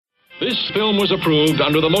This film was approved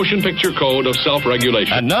under the Motion Picture Code of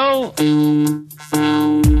Self-Regulation. And now...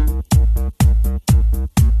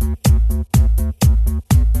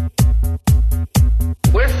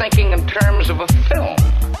 We're thinking in terms of a film.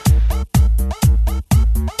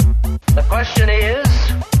 The question is,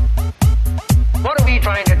 what are we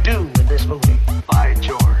trying to do with this movie? By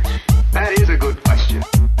George, that is a good question.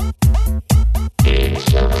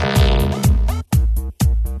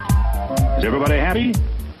 Is everybody happy?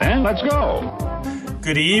 Then let's go.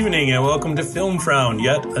 Good evening and welcome to Film Frown,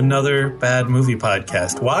 yet another bad movie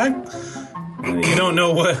podcast. Why? You don't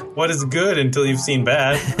know what is good until you've seen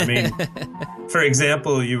bad. I mean, for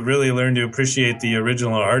example, you really learn to appreciate the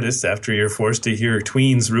original artist after you're forced to hear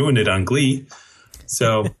tweens ruin it on Glee.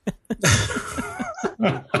 So...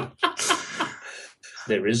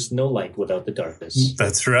 There is no light without the darkness.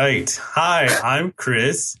 That's right. Hi, I'm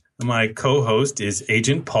Chris. My co-host is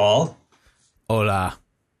Agent Paul. Hola.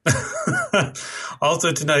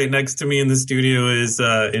 Also tonight, next to me in the studio is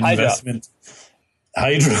investment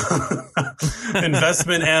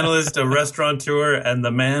investment analyst, a restaurateur, and the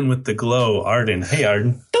man with the glow, Arden. Hey,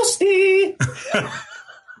 Arden. Dusty!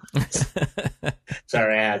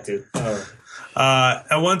 Sorry, I had to. Oh.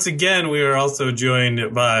 And once again, we are also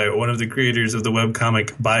joined by one of the creators of the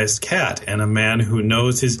webcomic Biased Cat and a man who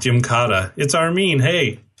knows his Jim Cotta. It's Armin.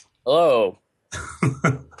 Hey. Hello.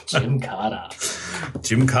 Jim Cotta.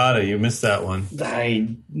 Jim Cotta, you missed that one. I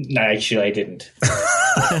didn't.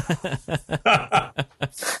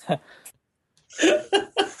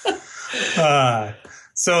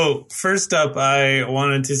 So, first up, I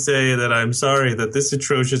wanted to say that I'm sorry that this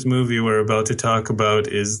atrocious movie we're about to talk about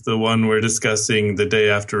is the one we're discussing the day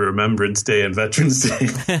after Remembrance Day and Veterans Day.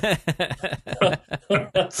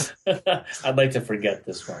 I'd like to forget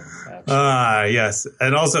this one. Yes.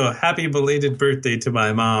 And also, happy belated birthday to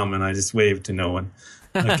my mom, and I just waved to no one.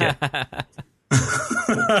 Okay.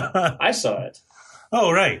 I saw it.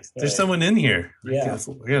 Oh, right. There's someone in here. Yeah.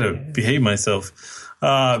 I gotta behave myself.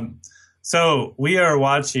 So we are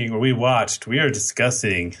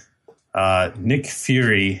discussing Nick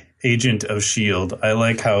Fury, Agent of S.H.I.E.L.D. I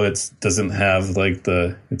like how it doesn't have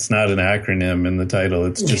it's not an acronym in the title.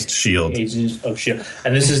 It's just S.H.I.E.L.D. Agent of S.H.I.E.L.D.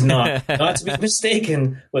 And this is not to be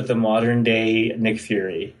mistaken with the modern day Nick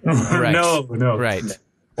Fury. Right. No. Right.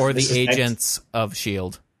 Or This the is agents of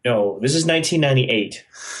S.H.I.E.L.D. No, this is 1998.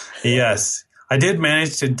 Yes. I did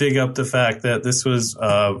manage to dig up the fact that this was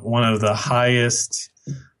one of the highest...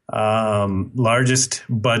 largest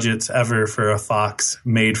budgets ever for a Fox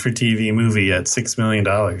made-for-TV movie at $6 million.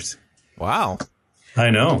 Wow. I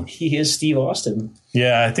know. He is Steve Austin.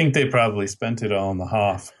 Yeah, I think they probably spent it all on the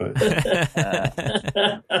Hoff, but...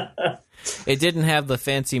 It didn't have the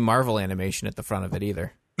fancy Marvel animation at the front of it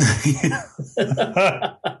either.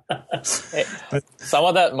 Some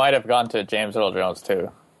of that might have gone to James Earl Jones,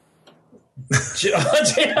 too.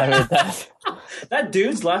 That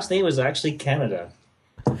dude's last name was actually Canada.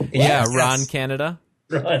 Yeah, Ron Canada.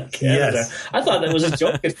 Ron Canada. Yes. I thought that was a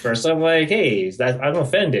joke at first. I'm like, hey, I'm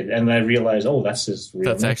offended. And I realized, that's his real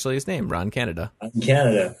That's name. actually his name, Ron Canada. Ron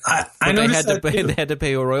Canada. I But noticed they had to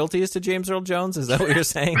pay royalties to James Earl Jones? Is that what you're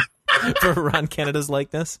saying? For Ron Canada's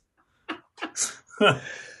likeness?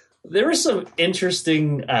 There were some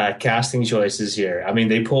interesting casting choices here. I mean,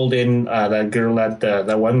 they pulled in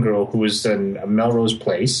that one girl who was in Melrose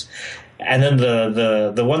Place, and then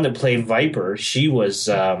the one that played Viper. She was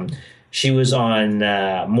on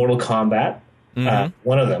Mortal Kombat,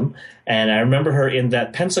 one of them, and I remember her in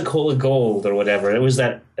that Pensacola Gold or whatever. It was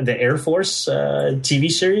the Air Force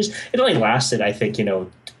TV series. It only lasted, I think,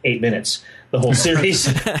 8 minutes. The whole series.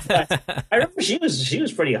 I remember she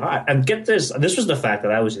was pretty hot. And get this was the fact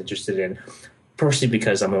that I was interested in, personally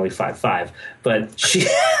because I'm only 5'5", but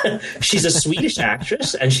she's a Swedish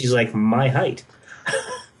actress and she's like my height.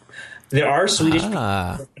 There are Swedish people who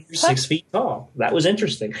are 6 feet tall. That was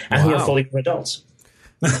interesting. And who are fully grown adults.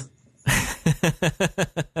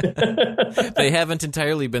 They haven't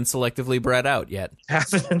entirely been selectively bred out yet.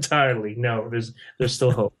 Haven't entirely. No, there's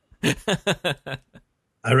still hope.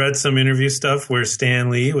 I read some interview stuff where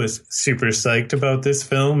Stan Lee was super psyched about this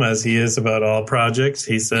film, as he is about all projects.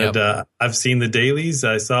 He said, I've seen the dailies,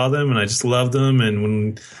 I saw them, and I just love them.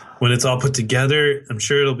 And when it's all put together, I'm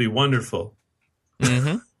sure it'll be wonderful.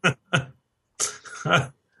 Mm-hmm.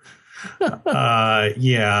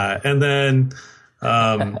 Yeah. And then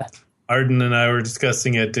Arden and I were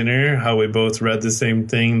discussing at dinner how we both read the same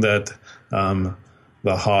thing, that the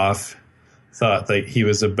Hoff thought that he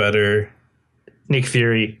was a better... Nick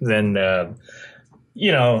Fury than, the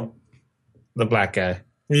black guy.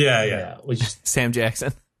 Yeah. Which Sam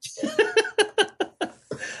Jackson.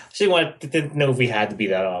 So didn't know if we had to be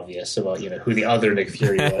that obvious about who the other Nick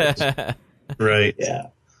Fury was. Right.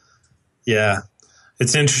 Yeah.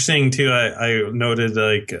 It's interesting too. I noted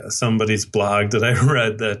like somebody's blog that I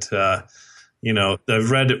read that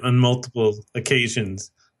I've read on multiple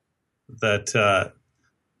occasions that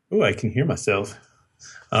I can hear myself.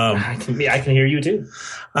 I can hear you too.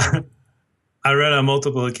 I read on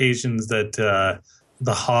multiple occasions that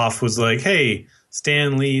the Hoff was like, "Hey,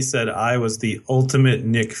 Stan Lee said I was the ultimate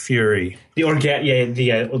Nick Fury." The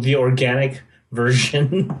organic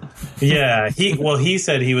version. Yeah, he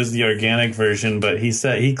said he was the organic version, but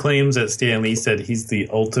he claims that Stan Lee said he's the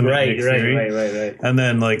ultimate Nick Fury. Right. And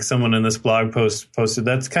then like someone in this blog post posted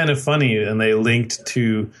that's kind of funny, and they linked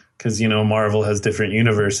to because Marvel has different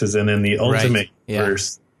universes, and in the Ultimate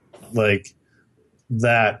verse, like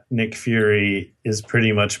that Nick Fury is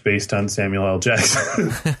pretty much based on Samuel L.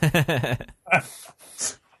 Jackson.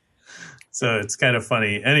 So it's kind of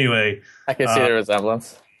funny. Anyway, I can see the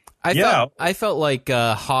resemblance. I felt like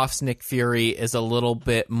Hoff's Nick Fury is a little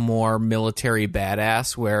bit more military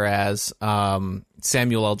badass, whereas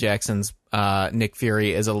Samuel L. Jackson's Nick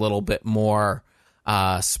Fury is a little bit more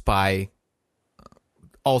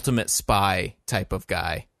ultimate spy type of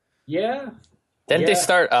guy. Yeah. Didn't they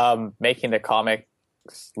start making the comics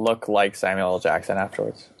look like Samuel L. Jackson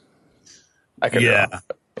afterwards? I could be wrong.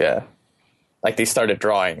 Yeah. Like they started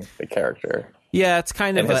drawing the character. Yeah, it's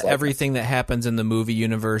kind of everything that happens in the movie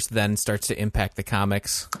universe then starts to impact the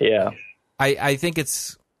comics. Yeah. I think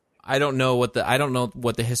it's I don't know what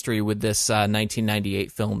the history with this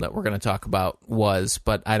 1998 film that we're going to talk about was,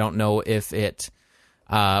 but I don't know if it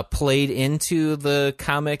played into the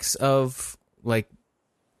comics of like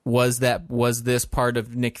was this part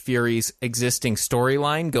of Nick Fury's existing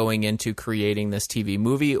storyline going into creating this TV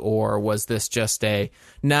movie, or was this just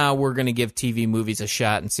now we're going to give TV movies a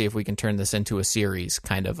shot and see if we can turn this into a series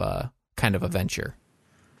kind of a venture?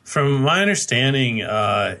 From my understanding,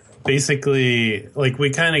 basically, like we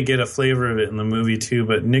kind of get a flavor of it in the movie too,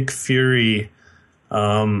 but Nick Fury,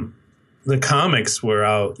 the comics were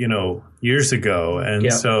out, years ago.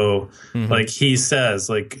 And so like he says,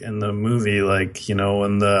 like in the movie, like,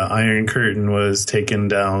 when the Iron Curtain was taken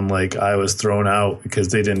down, like I was thrown out because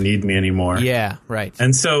they didn't need me anymore. Yeah. Right.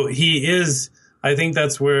 And so I think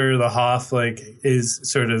that's where the Hoff like is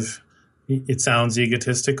sort of, it sounds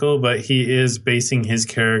egotistical, but he is basing his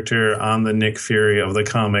character on the Nick Fury of the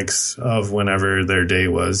comics of whenever their day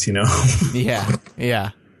was, Yeah.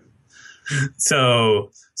 Yeah.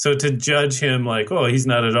 So to judge him like, oh, he's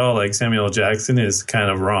not at all like Samuel L. Jackson is kind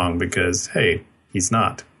of wrong because, hey, he's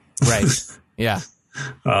not. Right. Yeah.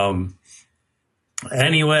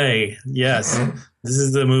 Anyway, yes, this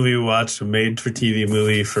is the movie we watched, a made-for-TV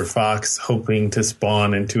movie for Fox, hoping to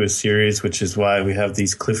spawn into a series, which is why we have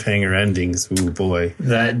these cliffhanger endings. Ooh, boy.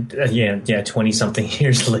 20-something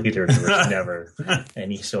years later, there was never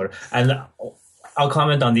any sort of... And I'll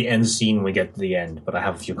comment on the end scene when we get to the end, but I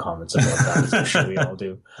have a few comments about that, as I'm sure we all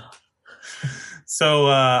do. So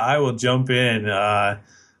I will jump in.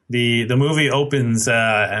 The movie opens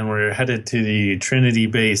and we're headed to the Trinity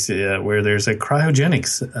base where there's a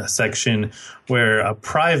cryogenics section where a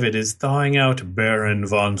private is thawing out Baron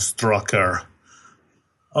von Strucker.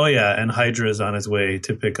 Oh, yeah, and Hydra is on his way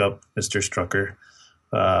to pick up Mr. Strucker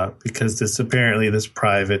because this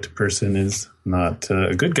private person is not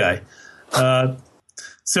a good guy.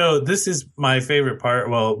 So this is my favorite part.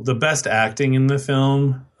 Well, the best acting in the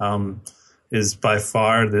film is by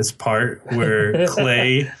far this part where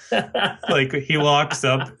Clay, like he walks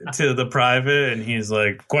up to the private and he's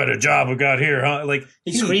like, "Quite a job we got here, huh?" Like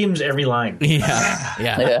he screams every line.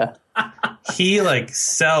 Yeah. He like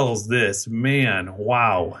sells this, man.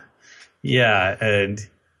 Wow. Yeah, and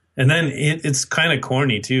then it's kind of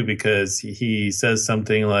corny too because he says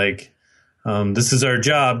something like, "This is our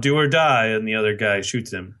job, do or die," and the other guy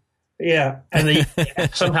shoots him. Yeah, and he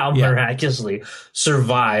somehow miraculously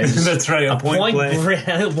survives. That's right, a point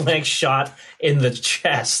blank shot in the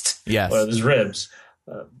chest. Yes, or his ribs.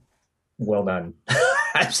 Well done.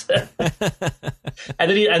 and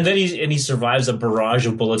then he survives a barrage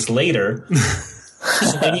of bullets later,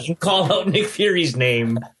 so then he can call out Nick Fury's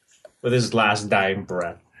name with his last dying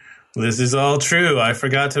breath. This is all true. I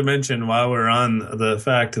forgot to mention while we're on the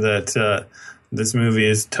fact that this movie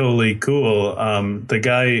is totally cool. The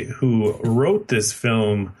guy who wrote this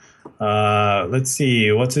film, let's see,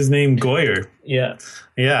 what's his name? Goyer. Yeah.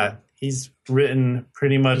 Yeah. He's written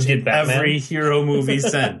pretty much every hero movie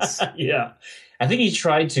since. Yeah. I think he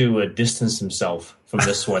tried to distance himself from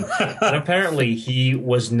this one. And apparently he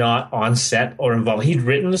was not on set or involved. He'd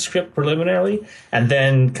written the script preliminarily and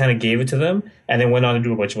then kind of gave it to them and then went on to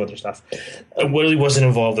do a bunch of other stuff. Really wasn't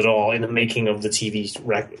involved at all in the making of the TV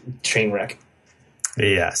train wreck.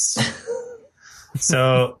 Yes.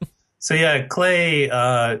 So yeah, Clay,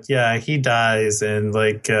 he dies, and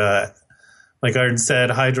like Arden said,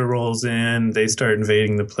 Hydra rolls in, they start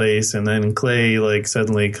invading the place, and then Clay like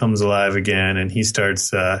suddenly comes alive again, and he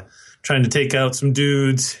starts trying to take out some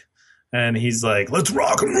dudes, and he's like, "Let's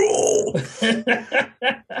rock and roll."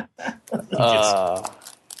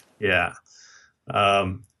 Yeah.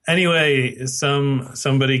 Anyway,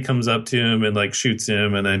 somebody comes up to him and like shoots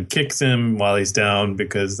him and then kicks him while he's down,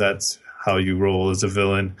 because that's how you roll as a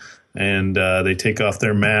villain. And they take off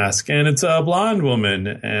their mask, and it's a blonde woman.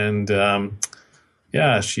 And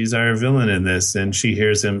she's our villain in this. And she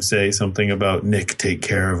hears him say something about Nick, take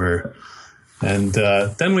care of her. And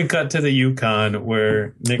then we cut to the Yukon,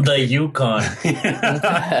 where Nick... The Yukon.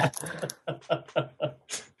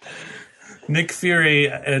 Nick Fury,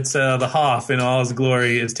 it's the Hoff in all his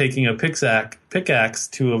glory, is taking a pickaxe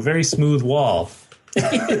to a very smooth wall,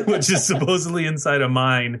 which is supposedly inside a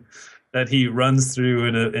mine that he runs through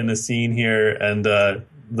in a scene here. And the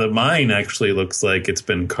mine actually looks like it's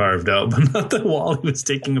been carved out, but not the wall he was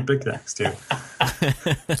taking a pickaxe to.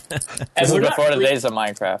 This is before the days of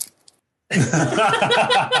Minecraft.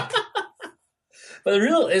 But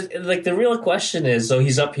the real question is, so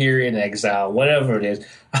he's up here in exile, whatever it is.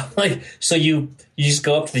 I'm like, so you just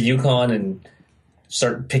go up to the Yukon and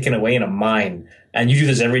start picking away in a mine, and you do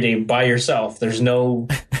this every day by yourself. There's not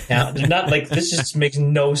like, this just makes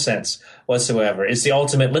no sense whatsoever. It's the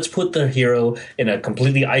ultimate, let's put the hero in a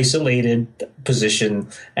completely isolated position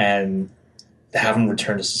and have him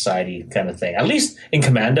return to society kind of thing. At least in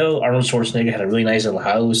Commando, Arnold Schwarzenegger had a really nice little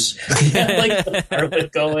house. He had like the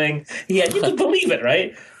carpet going. You could believe it,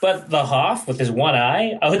 right? But the Hoff with his one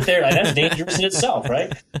eye out there, that's dangerous in itself,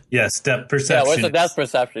 right? Yes, depth perception. Yeah, what's the depth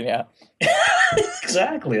perception? Yeah.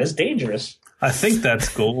 Exactly. That's dangerous. I think that's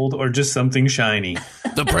gold or just something shiny.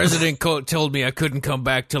 The president told me I couldn't come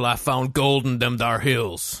back till I found gold in them dar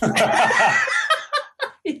hills.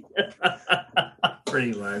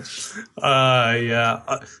 Pretty much.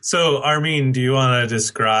 Yeah. So, Armin, do you want to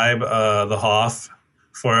describe the Hoff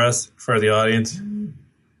for us, for the audience?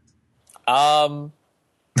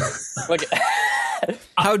 Look,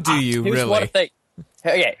 how do you here's really? One thing.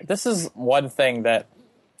 Okay, this is one thing that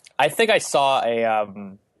I think I saw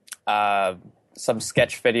some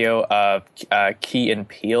sketch video of Key and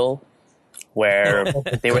Peele, where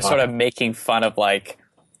they were sort of making fun of like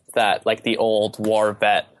the old war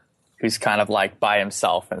vet who's kind of like by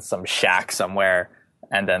himself in some shack somewhere,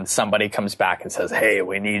 and then somebody comes back and says, "Hey,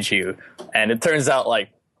 we need you." And it turns out like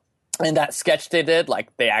in that sketch they did,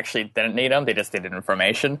 like they actually didn't need him, they just needed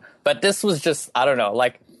information. But this was just, I don't know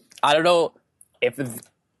if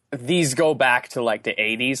these go back to like the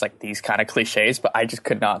 80s, like these kind of cliches, but I just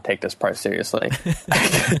could not take this part seriously.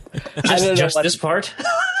 just this part?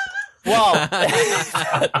 Well,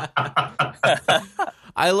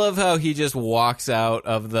 I love how he just walks out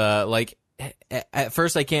of the, like, at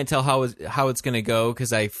first I can't tell how it's going to go,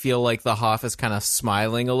 because I feel like the Hoff is kind of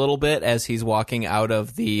smiling a little bit as he's walking out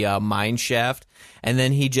of the mine shaft, and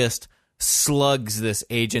then he just slugs this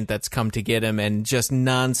agent that's come to get him and just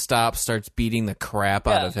nonstop starts beating the crap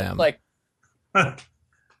out of him. Like,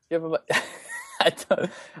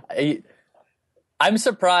 I'm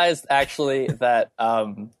surprised actually that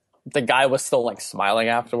the guy was still like smiling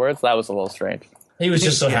afterwards. That was a little strange. He was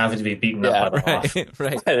just so happy to be beaten up by the Hoff.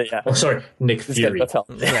 Right. Yeah. Oh, sorry, Nick Fury.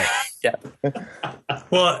 Right. Yeah.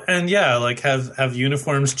 Well, and yeah, like have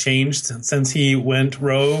uniforms changed since he went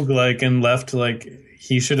rogue, like, and left? Like,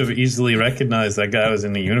 he should have easily recognized that guy was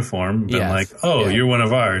in the uniform. Been like, "Oh, you're one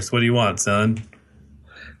of ours. What do you want, son?"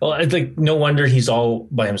 Well, it's like, no wonder he's all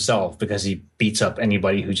by himself, because he beats up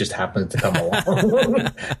anybody who just happens to come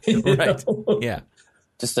along. Right. Yeah.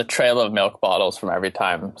 Just a trail of milk bottles from every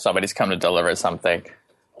time somebody's come to deliver something.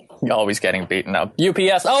 You're always getting beaten up.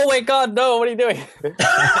 UPS. Oh, wait, God, no. What are you doing?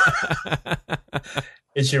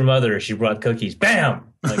 It's your mother. She brought cookies.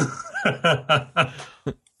 Bam! Like,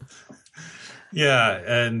 yeah,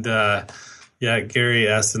 and Gary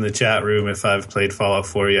asked in the chat room if I've played Fallout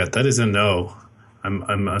 4 yet. That is a no.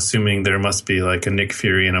 I'm assuming there must be like a Nick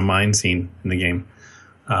Fury in a mine scene in the game.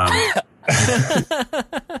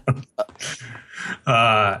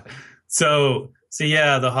 So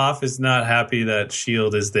yeah, the Hoff is not happy that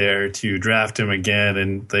S.H.I.E.L.D. is there to draft him again,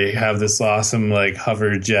 and they have this awesome like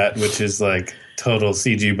hover jet, which is like total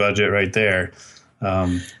CG budget right there.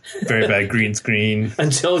 Very bad green screen.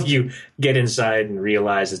 Until you get inside and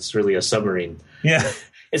realize it's really a submarine. Yeah.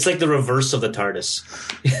 It's like the reverse of the TARDIS.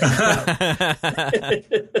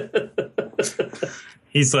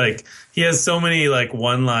 He's like, he has so many like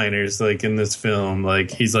one-liners like in this film.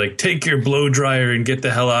 Like he's like, take your blow dryer and get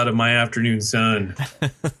the hell out of my afternoon sun.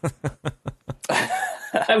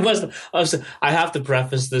 I have to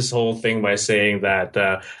preface this whole thing by saying that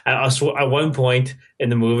at one point in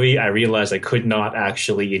the movie, I realized I could not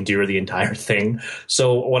actually endure the entire thing.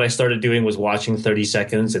 So what I started doing was watching 30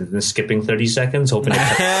 seconds and then skipping 30 seconds, hoping to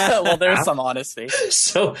well, there's some honesty.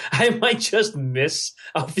 So I might just miss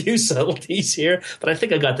a few subtleties here, but I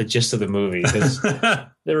think I got the gist of the movie because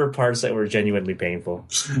there were parts that were genuinely painful.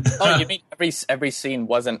 Oh, you mean every scene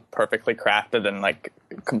wasn't perfectly crafted and like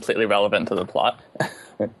completely relevant to the plot?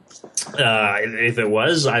 If it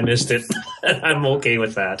was, I missed it. I'm okay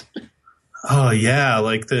with that. Oh yeah,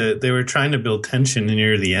 like they were trying to build tension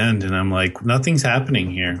near the end, and I'm like, nothing's happening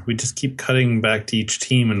here. We just keep cutting back to each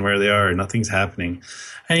team and where they are. Nothing's happening.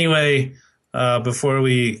 Anyway, before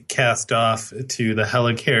we cast off to the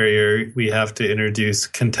helicarrier, we have to introduce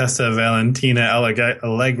Contessa Valentina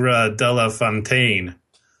Allegra della Fontaine,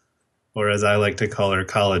 or as I like to call her,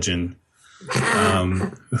 Collagen.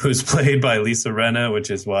 Who's played by Lisa Rinna, which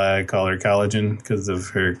is why I call her Collagen, because of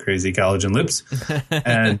her crazy collagen lips.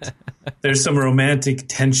 And there's some romantic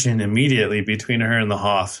tension immediately between her and the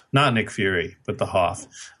Hoff. Not Nick Fury, but the Hoff.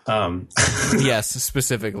 Yes,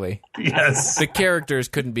 specifically. Yes. The characters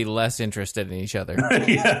couldn't be less interested in each other.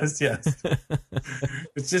 Yes.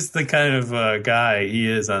 It's just the kind of guy he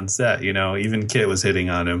is on set, you know. Even Kit was hitting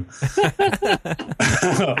on him.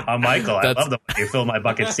 Michael, I love the way you fill my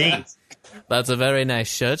bucket seats. That's a very nice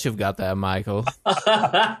shirt you've got there, Michael.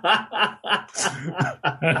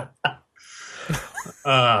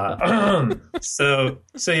 So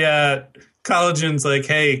yeah, Collagen's like,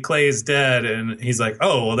 hey, Clay is dead, and he's like,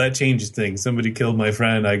 oh, well, that changes things. Somebody killed my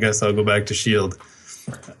friend. I guess I'll go back to S.H.I.E.L.D.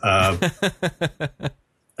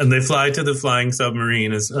 And they fly to the flying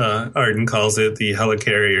submarine, as Arden calls it, the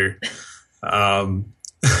helicarrier.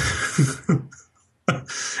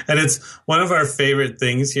 And it's one of our favorite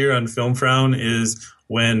things here on Film Frown is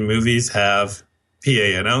when movies have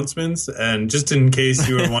PA announcements. And just in case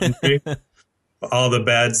you were wondering, all the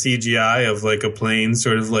bad CGI of like a plane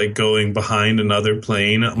sort of like going behind another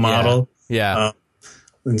plane model. Yeah.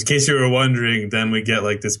 In case you were wondering, then we get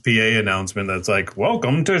like this PA announcement that's like,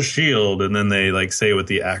 welcome to S.H.I.E.L.D. And then they like say what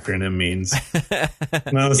the acronym means.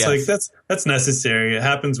 And I was like, that's necessary. It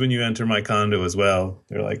happens when you enter my condo as well.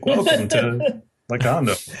 They're like, welcome to my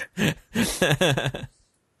condo.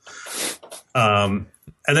 And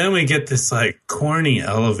then we get this like corny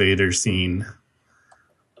elevator scene.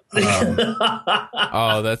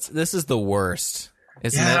 This is the worst,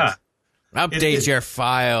 isn't it? Update your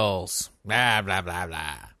files. Blah, blah, blah,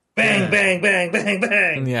 blah. Bang, bang, bang, bang,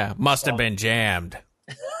 bang. Yeah, must have been jammed.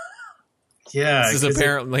 Yeah. This is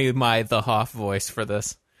apparently the Hoff voice for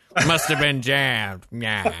this. Must have been jammed.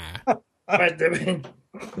 Yeah. I can't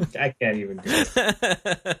even do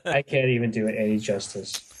it. I can't even do it any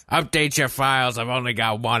justice. Update your files. I've only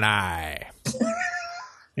got one eye.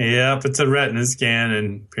 Yep, it's a retina scan,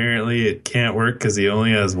 and apparently it can't work because he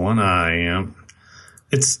only has one eye. Yep.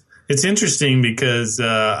 It's interesting because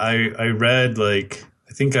I read, like,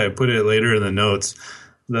 I think I put it later in the notes,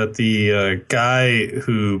 that the guy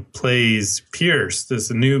who plays Pierce,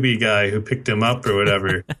 this newbie guy who picked him up or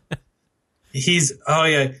whatever, he's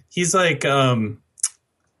like, I'm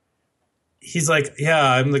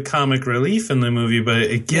the comic relief in the movie, but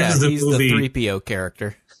it gives the movie... He's the 3PO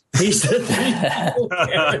character. He's the 3PO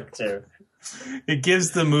character. It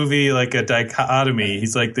gives the movie like a dichotomy.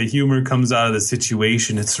 He's like, the humor comes out of the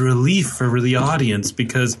situation. It's relief for the audience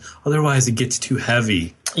because otherwise it gets too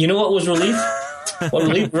heavy. You know what was relief?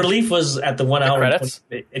 Relief was at the 1 hour and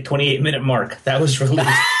 28-minute mark. That was relief.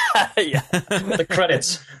 Yeah. The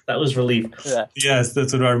credits. That was relief. Yeah. Yes,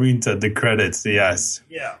 that's what Armin said. The credits. Yes.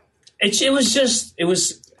 Yeah. It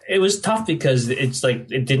was tough because it's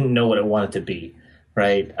like it didn't know what it wanted to be.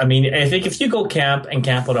 Right. I mean, I think if you go camp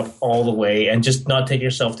it up all the way and just not take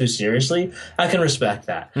yourself too seriously, I can respect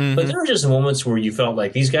that. Mm-hmm. But there were just moments where you felt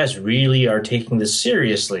like these guys really are taking this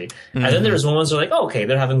seriously. Mm-hmm. And then there was moments where like, oh, okay,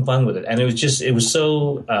 they're having fun with it. And it was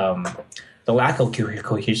so the lack of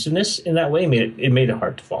cohesiveness in that way made it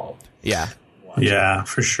hard to follow. Yeah. Yeah,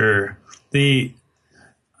 for sure. I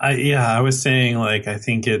was saying, like, I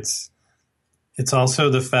think it's also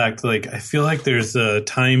the fact, like, I feel like there's a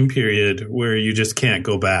time period where you just can't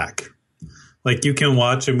go back. Like you can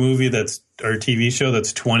watch a movie or TV show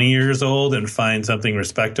that's 20 years old and find something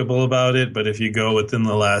respectable about it. But if you go within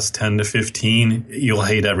the last 10 to 15, you'll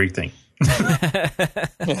hate everything.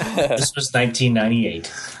 This was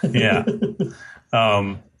 1998. Yeah.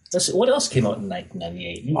 Let's see, what else came out in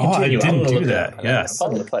 1998? You I continue. didn't I'm gonna do look that. it up. Yes.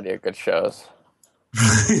 Probably plenty of good shows.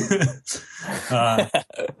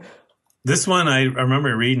 This one, I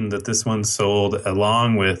remember reading that this one sold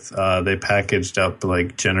along with, they packaged up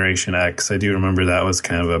like Generation X. I do remember that was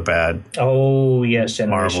kind of a bad Oh, yes,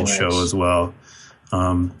 Generation Marvel X. show as well.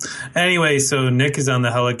 Anyway, so Nick is on the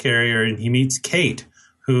helicarrier and he meets Kate,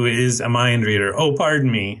 who is a mind reader. Oh,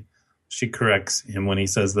 pardon me. She corrects him when he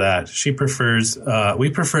says that. We prefer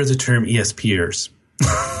the term ESPers,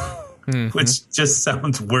 which just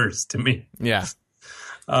sounds worse to me. Yeah.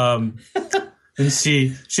 And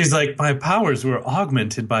she's like, my powers were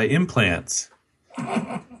augmented by implants.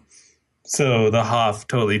 So the Hoff,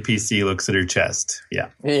 totally PC, looks at her chest. Yeah.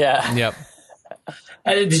 Yeah. Yep.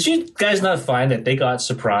 And did you guys not find that they got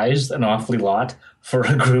surprised an awfully lot for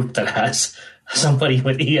a group that has somebody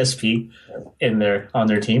with ESP on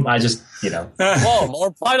their team? I just, Whoa,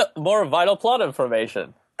 more vital plot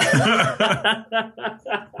information.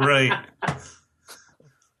 Right.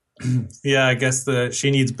 Yeah, I guess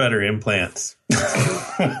she needs better implants.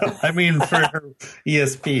 I mean, for her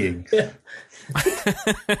ESPing.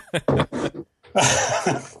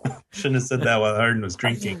 Shouldn't have said that while Arden was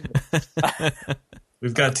drinking.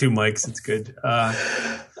 We've got 2 mics. It's good.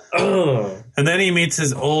 And then he meets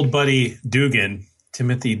his old buddy Dugan,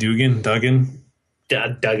 Timothy Duggan.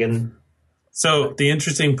 Duggan. So the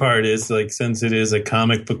interesting part is, like, since it is a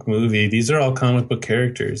comic book movie, these are all comic book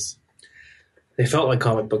characters. They felt like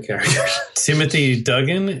comic book characters. Timothy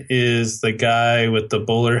Duggan is the guy with the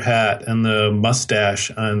bowler hat and the mustache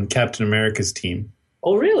on Captain America's team.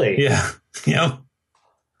 Oh, really? Yeah. Yeah.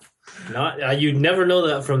 Not you'd never know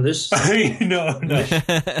that from this.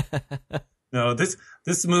 No,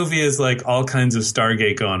 this movie is like all kinds of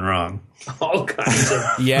Stargate gone wrong. All kinds of.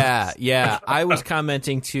 Yeah. I was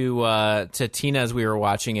commenting to Tina as we were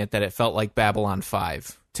watching it that it felt like Babylon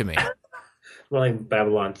 5 to me. Like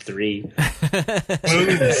Babylon 3.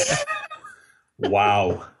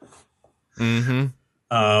 Wow. Mm-hmm.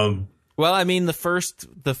 Well, I mean, the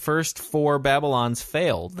first 4 Babylons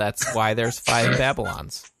failed. That's why there's 5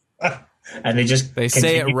 Babylons. And they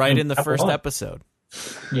say it right in the first episode.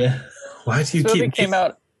 Yeah. Why do you This movie keep came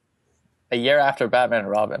out a year after Batman and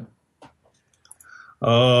Robin.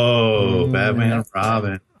 Oh, Batman and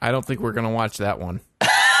Robin. I don't think we're gonna watch that one.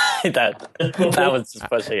 that was just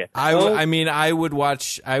pushing it. I mean, I would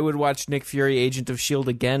watch Nick Fury, Agent of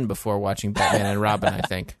S.H.I.E.L.D. again before watching Batman and Robin, I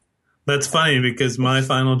think. That's funny because my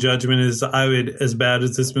final judgment is as bad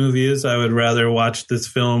as this movie is, I would rather watch this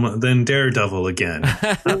film than Daredevil again.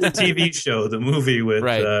 Not the TV show, the movie with...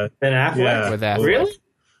 Right. Ben Affleck? Yeah. With Affleck. Really?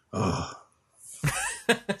 Oh.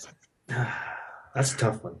 That's a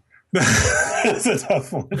tough one. That's a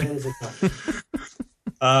tough one. That is a tough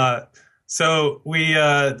one. So we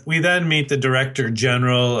then meet the Director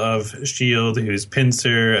General of S.H.I.E.L.D., who's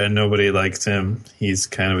Pincer, and nobody likes him. He's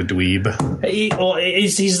kind of a dweeb.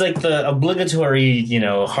 He's like the obligatory,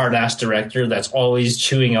 hard-ass director that's always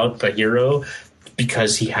chewing out the hero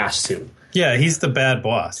because he has to. Yeah, he's the bad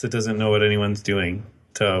boss that doesn't know what anyone's doing.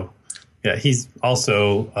 So, yeah, he's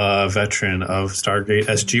also a veteran of Stargate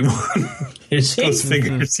SG-1. Is he? Those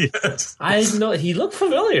figures, yes. I didn't know. He looked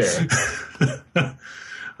familiar.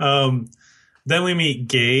 Then we meet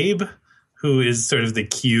Gabe, who is sort of the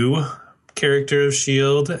Q character of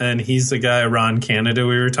S.H.I.E.L.D., and he's the guy, Ron Canada,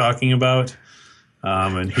 we were talking about.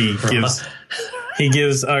 And he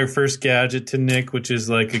gives our first gadget to Nick, which is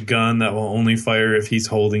like a gun that will only fire if he's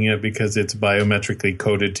holding it because it's biometrically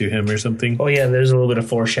coded to him or something. Oh, yeah, there's a little bit of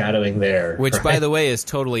foreshadowing there. Which, right? by the way, is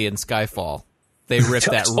totally in Skyfall. They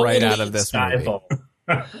ripped that right out of this movie.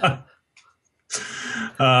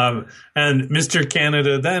 And Mr.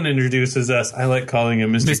 Canada then introduces us. I like calling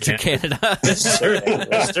him Mr. Canada.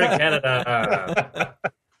 Mr. Canada.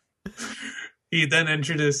 He then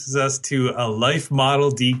introduces us to a life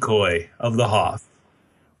model decoy of the Hoff.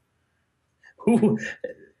 Who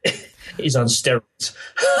he's on steroids.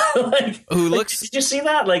 Who looks? Did you see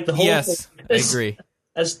that? Like the whole Yes, thing. I agree.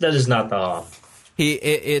 That is not the Hoff.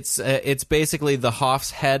 It's basically the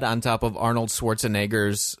Hoff's head on top of Arnold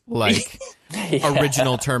Schwarzenegger's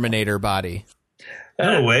original Terminator body.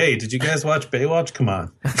 No way. Did you guys watch Baywatch? Come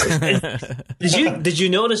on. Did you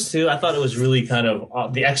notice too? I thought it was really kind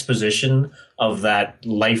of the exposition of that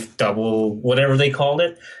life double, whatever they called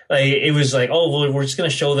it. Like, it was like, oh, well, we're just going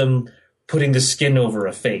to show them putting the skin over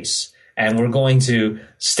a face. and we're going to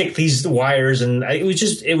stick these wires. And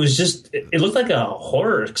it looked like a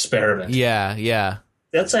horror experiment. Yeah.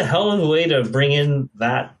 That's a hell of a way to bring in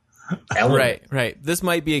that element. Right. This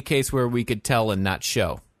might be a case where we could tell and not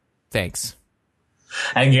show. Thanks.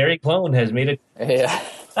 And Gary Clone has made it. Yeah.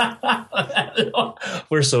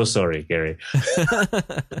 We're so sorry, Gary.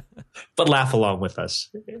 But laugh along with us.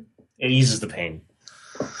 It eases the pain.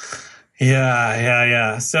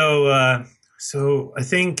 Yeah. So I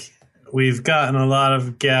think we've gotten a lot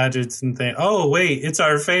of gadgets and things. Oh, wait, it's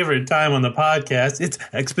our favorite time on the podcast. It's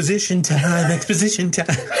exposition time.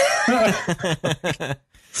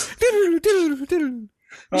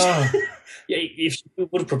 Oh. Yeah, if you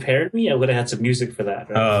would have prepared me, I would have had some music for that.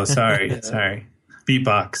 Right? Oh, sorry.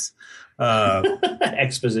 Beatbox.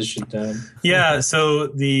 Exposition time. Yeah,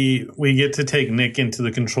 so we get to take Nick into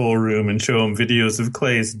the control room and show him videos of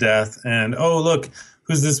Clay's death. And, oh, look,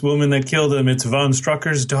 who's this woman that killed him? It's Von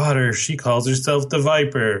Strucker's daughter. She calls herself the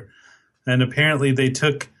Viper. And apparently they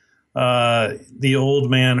took the old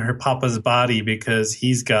man, her papa's body, because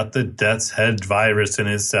he's got the Death's Head virus in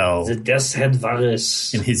his cells. The Death's Head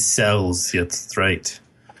virus. In his cells, yeah, that's right.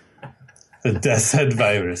 The Death's Head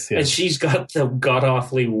virus, yeah. And she's got the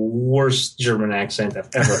god-awfully worst German accent I've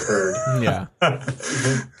ever heard. Yeah.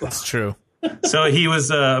 That's true. So he was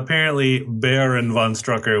apparently Baron von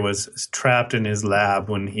Strucker was trapped in his lab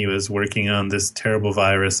when he was working on this terrible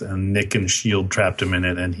virus, and Nick and S.H.I.E.L.D. trapped him in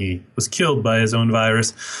it, and he was killed by his own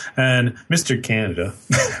virus. And Mr. Canada.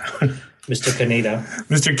 Mr. Canada.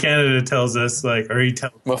 Mr. Canada tells us,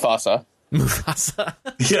 Mufasa.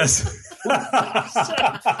 Yes.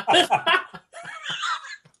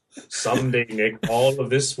 Someday, Nick, all of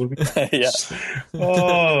this will be... Yeah.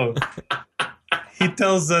 Oh. He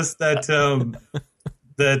tells us that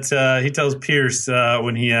he tells Pierce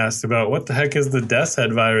when he asked about what the heck is the Death's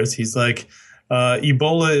Head virus, he's like,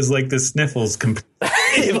 Ebola is like the sniffles.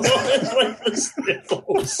 Ebola is like the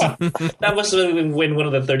sniffles. That must have been one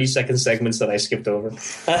of the 30-second segments that I skipped over.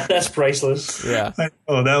 That's priceless. Yeah.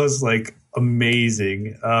 Oh, that was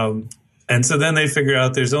amazing. And so then they figure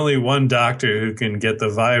out there's only one doctor who can get the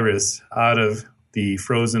virus out of the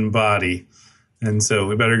frozen body. And so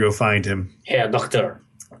we better go find him. Yeah, doctor.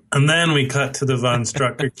 And then we cut to the Von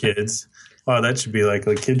Strucker kids. Wow, that should be like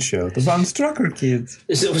a kid's show. The Von Strucker kids.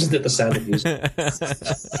 Wasn't it the sound of music?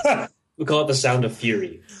 We call it the sound of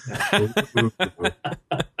fury.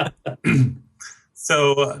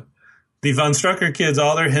 So the Von Strucker kids,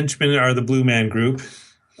 all their henchmen are the Blue Man Group.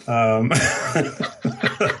 What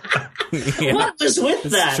was with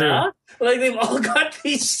that, true. huh? They've all got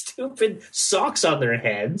these stupid socks on their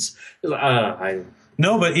heads.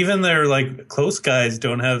 No, but even their close guys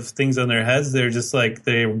don't have things on their heads. They're just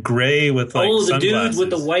they're gray with the sunglasses. dude with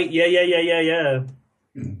the white. Yeah.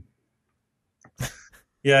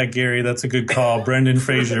 Yeah, Gary, that's a good call. Brendan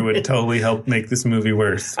Fraser would totally help make this movie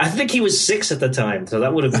worse. I think he was 6 at the time, so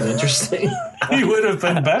that would have been interesting. He would have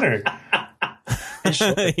been better.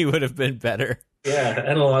 He would have been better. Yeah,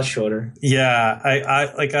 and a lot shorter. Yeah,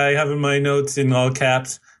 I have in my notes in all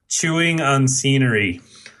caps, chewing on scenery.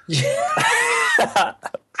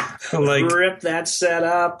 Rip that set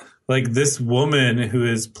up. This woman who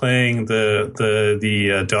is playing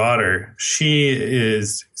the daughter, she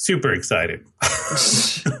is super excited.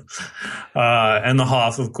 And the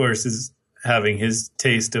Hoff, of course, is having his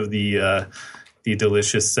taste of the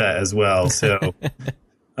delicious set as well. So,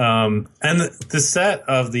 and the set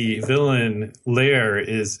of the villain lair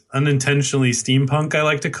is unintentionally steampunk, I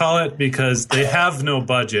like to call it, because they have no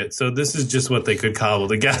budget. So this is just what they could cobble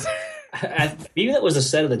together. Maybe that was the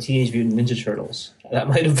set of the Teenage Mutant Ninja Turtles. That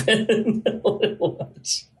might have been what it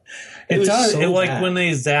was. It does. So bad. When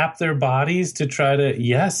they zap their bodies to try to...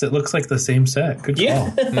 Yes, it looks like the same set. Good call. Yeah.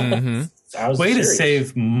 Mm-hmm. Way to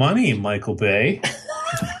save money, Michael Bay.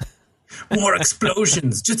 More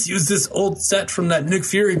explosions. Just use this old set from that Nick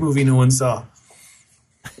Fury movie no one saw.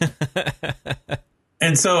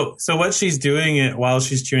 And so what she's doing while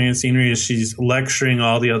she's chewing on scenery is she's lecturing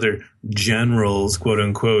all the other generals, quote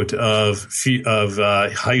unquote, of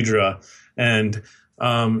Hydra, and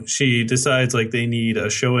she decides they need a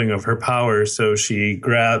showing of her power. So she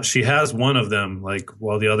has one of them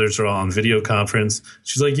while the others are all on video conference.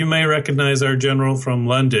 She's like, "You may recognize our general from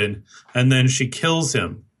London," and then she kills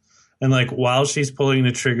him. And while she's pulling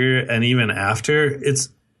the trigger, and even after, it's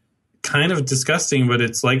kind of disgusting, but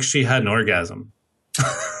it's like she had an orgasm.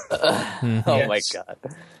 Oh my god!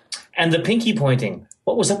 And the pinky pointing.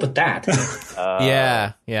 What was up with that?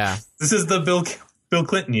 Yeah. This is the Bill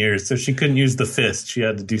Clinton years, so she couldn't use the fist. She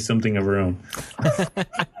had to do something of her own.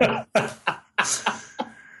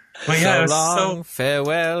 Well, yeah, it was so long,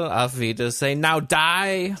 farewell, auf Wiedersehen, now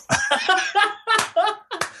die.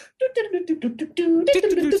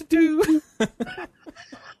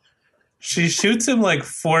 She shoots him like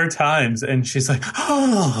 4 times, and she's like,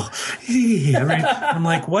 "Oh!" I'm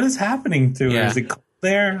like, "What is happening to her? Yeah. Is it cold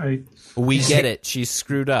there?" We get it. She's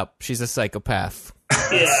screwed up. She's a psychopath.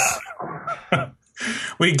 Yeah.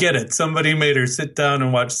 We get it. Somebody made her sit down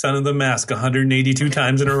and watch Son of the Mask 182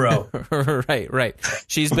 times in a row. Right.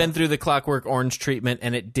 She's been through the Clockwork Orange treatment,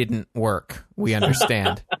 and it didn't work. We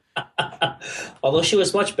understand. Although she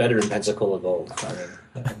was much better in Pensacola Gold.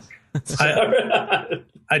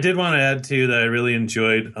 I did want to add, too, that I really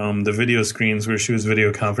enjoyed the video screens where she was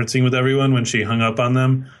video conferencing with everyone when she hung up on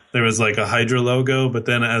them. There was like a Hydra logo, but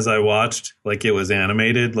then as I watched, like it was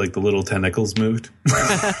animated, like the little tentacles moved.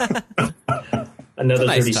 Another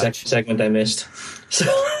nice 30-second segment I missed. So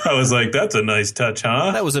I was like, that's a nice touch,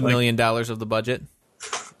 huh? That was $1 million of the budget.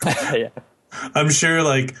 Yeah. I'm sure,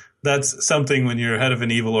 like, that's something when you're head of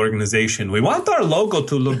an evil organization. We want our logo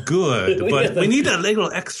to look good, but we need a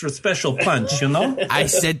little extra special punch, you know? I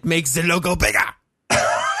said make the logo bigger.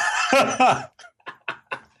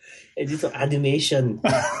 a little animation.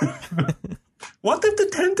 What if the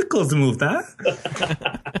tentacles moved, huh?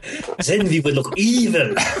 Then we would look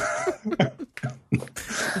evil.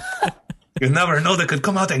 You never know, they could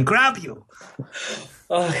come out and grab you.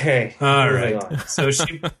 Okay. All moving right. on. So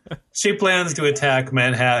she plans to attack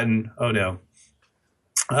Manhattan. Oh, no.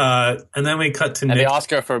 And then we cut to And Nick. the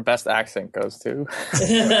Oscar for Best Accent goes to.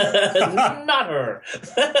 Not her.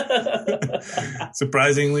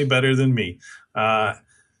 Surprisingly better than me.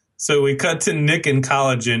 So we cut to Nick and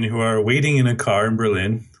Collagen, who are waiting in a car in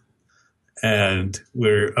Berlin. And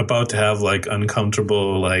we're about to have, like,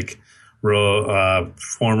 uncomfortable, like,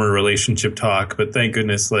 former relationship talk. But thank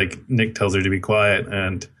goodness, like, Nick tells her to be quiet,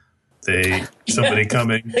 and somebody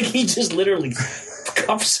coming. Like, he just literally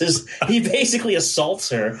cuffs he basically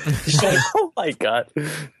assaults her. She's like, Oh my god.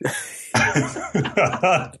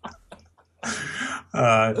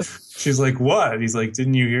 She's like, what? He's like,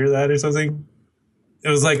 didn't you hear that or something? It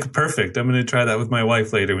was like, perfect. I'm going to try that with my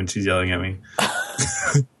wife later when she's yelling at me.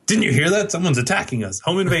 Didn't you hear that? Someone's attacking us.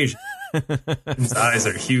 Home invasion. His eyes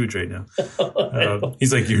are huge right now.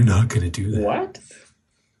 He's like, you're not going to do that. what?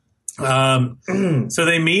 So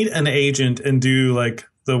they meet an agent and do like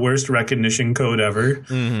the worst recognition code ever.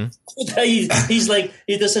 Mm-hmm. He's like,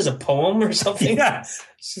 this is a poem or something. Yeah.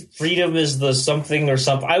 Freedom is the something or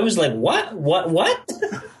something. I was like, what?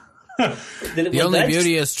 The only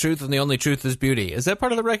beauty is truth, and the only truth is beauty. Is that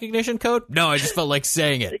part of the recognition code? No, I just felt like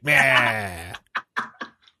saying it. Yeah,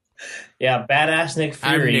 badass Nick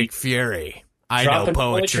Fury. I'm Nick Fury. I know Dropping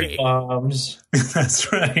poetry. bombs.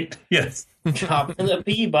 That's right. Yes. Dropping the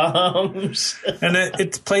P-bombs. And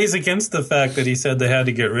it plays against the fact that he said they had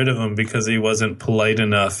to get rid of him because he wasn't polite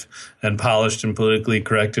enough and polished and politically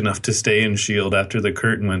correct enough to stay in S.H.I.E.L.D. after the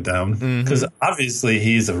curtain went down. Because obviously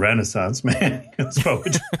he's a Renaissance man. He knows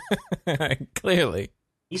poetry. Clearly.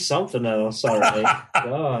 He's something else. All right.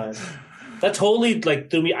 God. That totally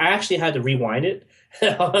threw me. I actually had to rewind it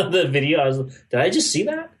on the video. I was like, did I just see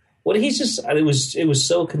that? What did he just? It was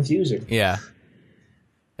so confusing. Yeah.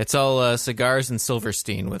 It's all cigars and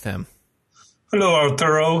Silverstein with him. Hello,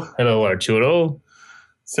 Arturo. Hello, Arturo.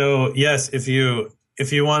 So, yes, if you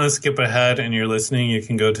want to skip ahead and you're listening, you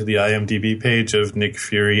can go to the IMDb page of Nick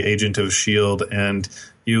Fury, Agent of S.H.I.E.L.D., and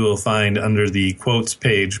you will find under the quotes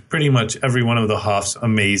page pretty much every one of the Hoff's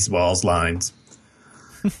Amazeballs lines.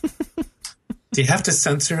 Do you have to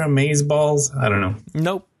censor Amazeballs? I don't know.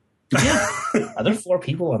 Nope. Yeah. Are there 4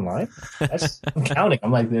 people online? I'm counting. I'm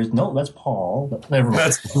like, that's Paul. But never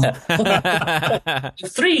mind.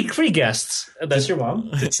 Three guests. That's your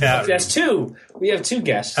mom. The chat room. That's 2. We have 2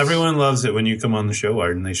 guests. Everyone loves it when you come on the show,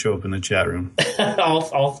 Art, and they show up in the chat room.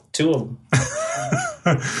 all 2 of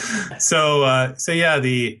them. So yeah,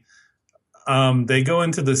 they go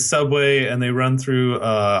into the subway and they run through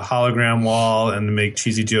a hologram wall and make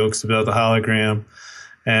cheesy jokes about the hologram.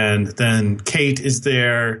 And then Kate is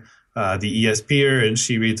there, the ESPer, and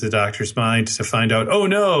she reads the doctor's mind to find out, oh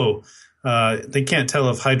no, they can't tell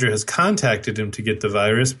if Hydra has contacted him to get the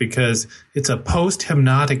virus because it's a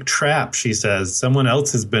post-hypnotic trap, she says. Someone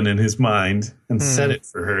else has been in his mind and set it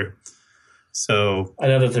for her. So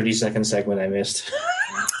another 30-second segment I missed.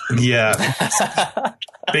 Yeah.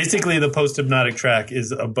 Basically, the post-hypnotic track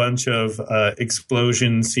is a bunch of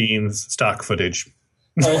explosion scenes, stock footage.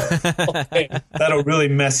 Oh, okay. That'll really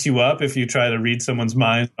mess you up if you try to read someone's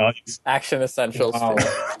mind. Action Essentials. Wow.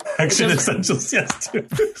 Action Essentials, yes, too.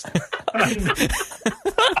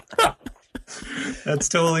 That's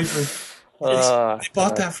totally true. I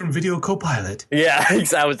bought that from Video Copilot. Yeah,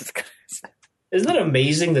 I was just Isn't it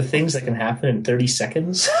amazing the things that can happen in 30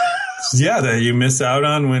 seconds? Yeah, that you miss out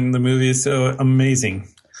on when the movie is so amazing.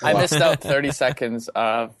 I missed out 30 seconds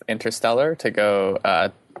of Interstellar to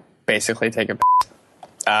go basically take a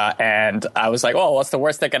and I was like, oh, what's the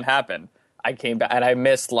worst that can happen? I came back and I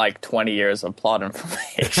missed like 20 years of plot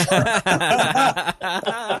information.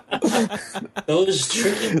 Those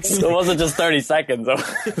tricky. So it wasn't just 30 seconds.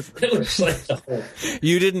 It was like the whole.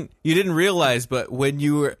 You didn't realize, but when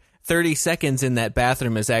you were 30 seconds in that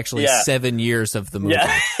bathroom is actually 7 years of the movie.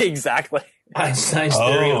 Yeah, exactly. Einstein's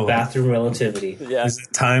theory of bathroom relativity. Yeah. There's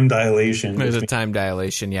a time dilation. There's a time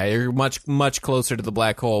dilation. Yeah, you're much closer to the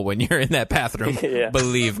black hole when you're in that bathroom. Yeah.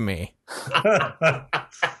 Believe me.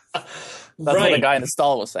 That's what the guy in the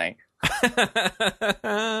stall was saying.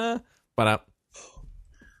 But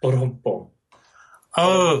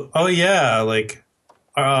Oh yeah, like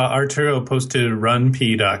Arturo posted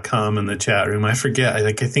runp.com in the chat room. I forget.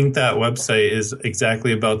 I think that website is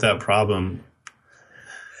exactly about that problem.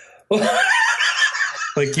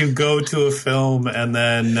 Like you go to a film and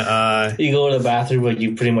then you go to the bathroom and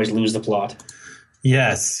you pretty much lose the plot.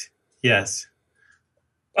 Yes.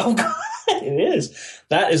 Oh God, it is.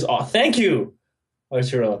 That is awesome. Thank you,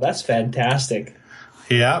 Arturo. That's fantastic.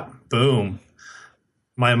 Yeah. Boom.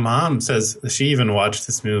 My mom says she even watched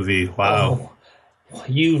this movie. Wow. Oh,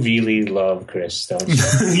 you really love Chris, don't you?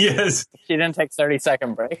 Yes. She didn't take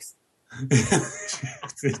 30-second breaks.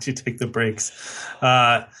 Did you take the breaks?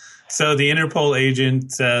 So the Interpol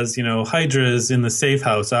agent says, Hydra is in the safe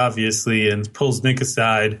house, obviously, and pulls Nick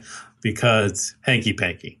aside because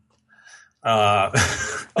hanky-panky.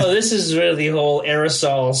 This is where the whole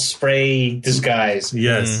aerosol spray disguise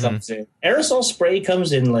comes in. Aerosol spray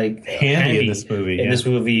comes in like handy in this movie. This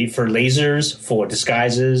movie for lasers, for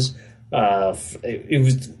disguises. It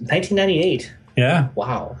was 1998. Yeah.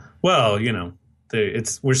 Wow. Well,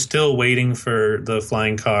 we're still waiting for the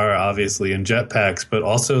flying car, obviously, and jetpacks, but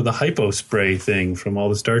also the hypo spray thing from all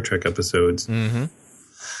the Star Trek episodes. Mm-hmm.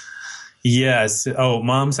 Yes. Oh,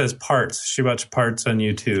 Mom says Parts. She watched Parts on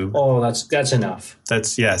YouTube. Oh, that's enough.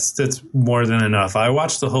 That's more than enough. I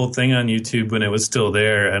watched the whole thing on YouTube when it was still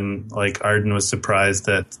there, and Arden was surprised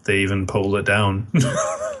that they even pulled it down.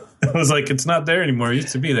 I was like, it's not there anymore. It used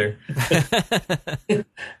to be there.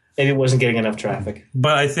 Maybe it wasn't getting enough traffic.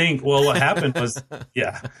 But I think, what happened was,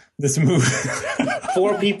 this movie.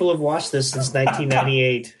 4 people have watched this since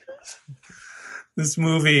 1998. This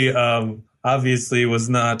movie obviously was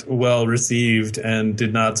not well received and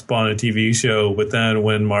did not spawn a TV show. But then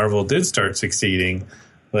when Marvel did start succeeding,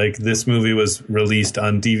 this movie was released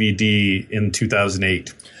on DVD in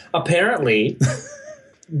 2008. Apparently,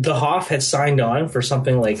 the Hoff had signed on for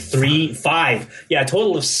something like 5. Yeah, a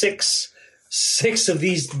total of 6 of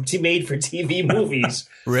these made-for-TV movies.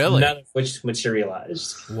 Really? None of which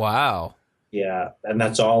materialized. Wow. Yeah, and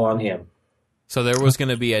that's all on him. So there was going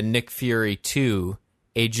to be a Nick Fury 2,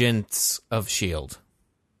 Agents of S.H.I.E.L.D.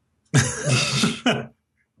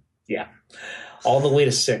 Yeah. All the way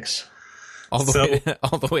to 6. All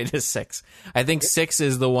the way to 6. I think 6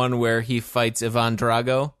 is the one where he fights Ivan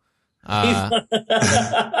Drago.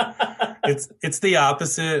 It's the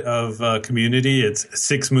opposite of Community. It's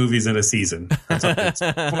 6 movies in a season. That's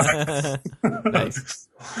Nice.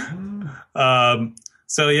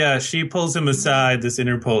 So she pulls him aside, this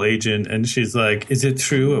Interpol agent, and she's like, "Is it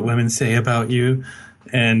true what women say about you?"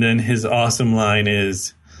 And then his awesome line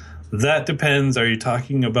is, "That depends. Are you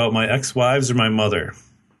talking about my ex-wives or my mother?"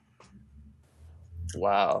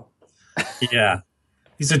 Wow. Yeah.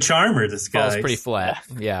 He's a charmer, this guy. Falls pretty flat.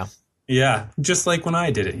 Yeah. Yeah, just like when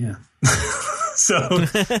I did it, yeah. So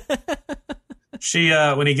she,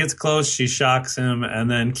 when he gets close, she shocks him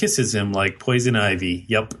and then kisses him like poison ivy.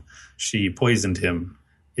 Yep, she poisoned him.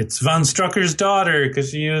 It's Von Strucker's daughter because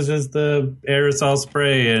she uses the aerosol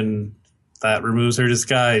spray and that removes her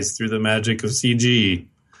disguise through the magic of CG.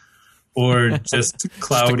 Or just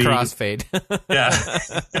cloudy. Just a crossfade. Yeah.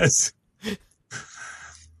 Yes.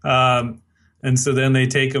 And so then they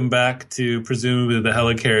take him back to presumably the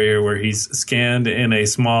helicarrier where he's scanned in a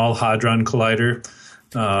small Hadron Collider.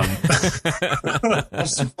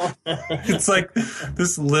 It's like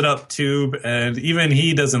this lit up tube, and even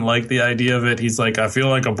he doesn't like the idea of it. He's like, I feel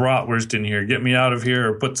like a bratwurst in here. Get me out of here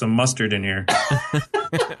or put some mustard in here.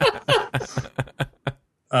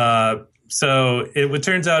 So it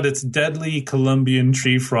turns out it's deadly Colombian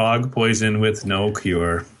tree frog poison with no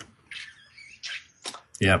cure.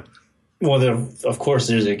 Yep. Well, of course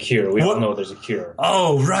there's a cure. We all know there's a cure.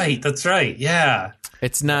 Oh, right. That's right. Yeah.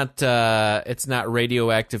 It's not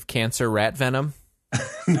radioactive cancer rat venom.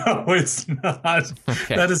 No, it's not.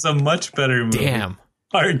 Okay. That is a much better movie. Damn.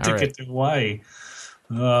 Hard All Ticket right. to Hawaii.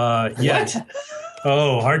 Yeah.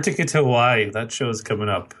 Oh, Hard Ticket to Hawaii. That show's coming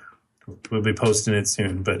up. We'll be posting it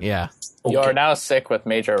soon, but Yeah. You are now sick with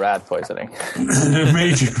major rat poisoning.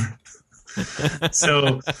 major.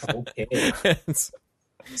 So Okay. it's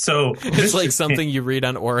Mr. like something you read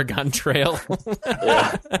on Oregon Trail.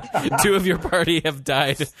 2 of your party have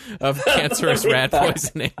died of cancerous rat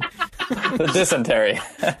poisoning. The dysentery.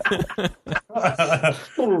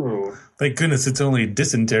 Thank goodness it's only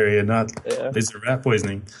dysentery and not it's rat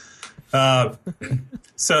poisoning.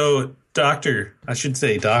 So I should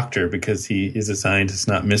say doctor because he is a scientist,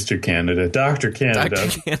 not Mr. Canada. Dr. Canada.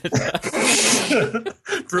 Dr. Canada.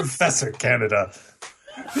 Professor Canada.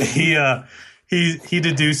 He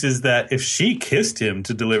deduces that if she kissed him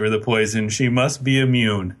to deliver the poison, she must be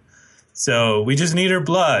immune. So we just need her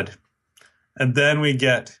blood. And then we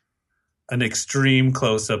get an extreme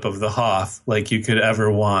close-up of the Hoff like you could ever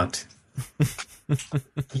want.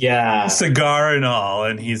 Yeah. Cigar and all.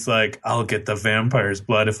 And he's like, I'll get the vampire's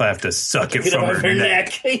blood if I have to suck it from her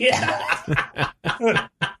neck. Yeah.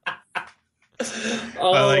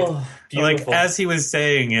 like beautiful. as he was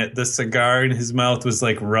saying it, the cigar in his mouth was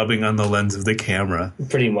like rubbing on the lens of the camera.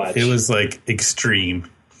 Pretty much. It was like extreme.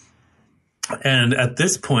 And at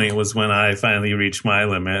this point was when I finally reached my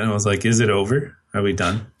limit and I was like, is it over? Are we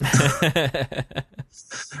done?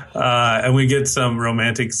 And we get some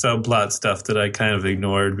romantic subplot stuff that I kind of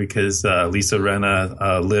ignored because Lisa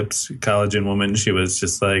Rinna, Lips, collagen woman, she was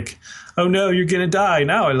just like, oh no, you're going to die.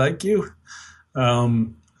 Now I like you.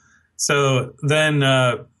 So then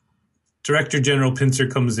Director General Pincer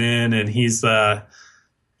comes in and he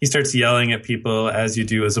starts yelling at people as you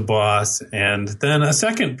do as a boss. And then a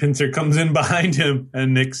second Pincer comes in behind him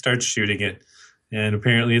and Nick starts shooting it. And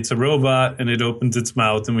apparently it's a robot and it opens its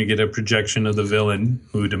mouth and we get a projection of the villain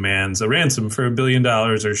who demands a ransom for $1 billion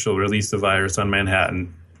or she'll release the virus on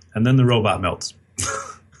Manhattan. And then the robot melts.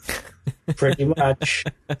 Pretty much.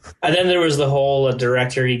 And then there was the whole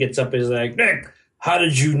director, he gets up and is like, Nick, how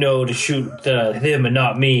did you know to shoot him and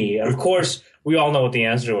not me? And of course, we all know what the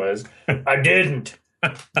answer was. I didn't.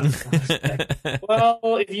 Well,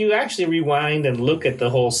 if you actually rewind and look at the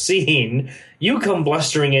whole scene, you come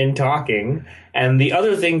blustering in talking, and the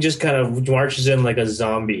other thing just kind of marches in like a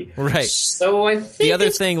zombie. Right. So I think The other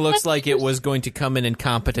thing looks like it was going to come in and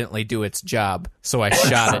competently do its job, so I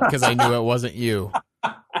shot it because I knew it wasn't you.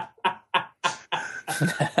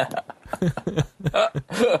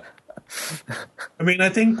 I mean, I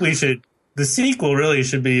think the sequel really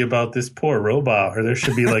should be about this poor robot, or there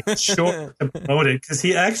should be like a short to promote it because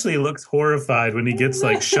he actually looks horrified when he gets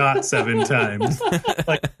like shot 7 times.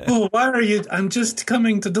 Like, oh, why are you? I'm just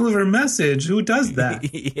coming to deliver a message. Who does that?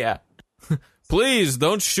 Yeah. Please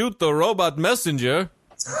don't shoot the robot messenger.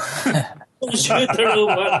 shoot the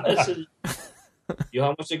robot. Listen, you know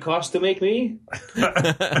how much it costs to make me?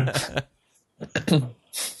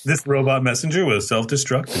 This robot messenger will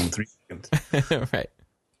self-destruct in 3 seconds. Right.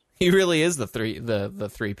 He really is the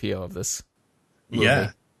 3PO of this movie.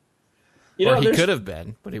 Yeah. You Or know, he there's- could have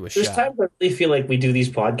been, but he was There's shot. times I really feel like we do these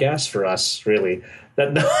podcasts for us, really.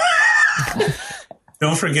 That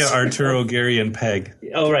Don't forget Arturo, Gary, and Peg.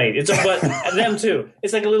 Oh, right. It's but them too.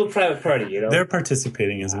 It's like a little private party, you know. They're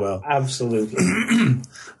participating as well. Absolutely.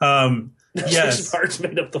 Yes. 6 parts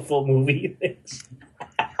made up the full movie.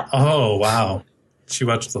 Oh, wow. She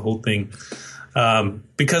watched the whole thing.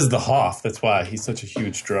 Because the Hoff, that's why. He's such a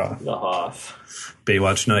huge draw. The Hoff.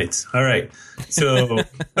 Baywatch Nights. All right. So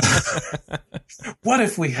what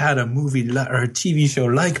if we had a movie or a TV show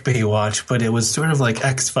like Baywatch, but it was sort of like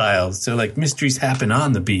X-Files? So like mysteries happen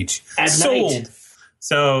on the beach. At Sold. night.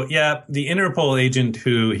 So, yeah, the Interpol agent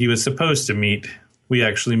who he was supposed to meet, we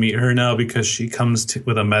actually meet her now because she comes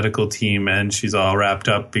with a medical team and she's all wrapped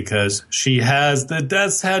up because she has the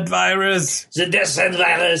Death's Head virus. The Death's Head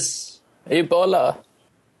virus. Ebola.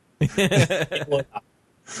 Ebola.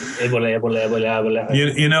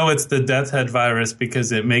 You know it's the Death's Head virus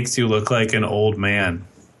because it makes you look like an old man.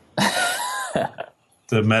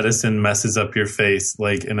 The medicine messes up your face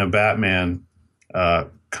like in a Batman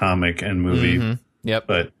comic and movie. Mm-hmm. Yep.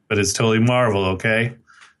 But it's totally Marvel, okay?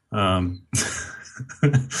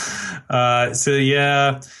 So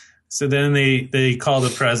yeah. So then they call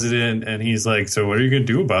the president and he's like, so what are you going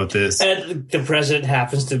to do about this? And the president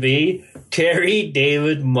happens to be Terry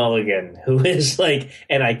David Mulligan, who is like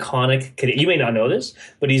an iconic, you may not know this,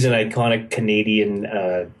 but he's an iconic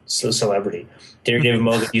Canadian celebrity. Terry David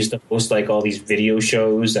Mulligan used to host like all these video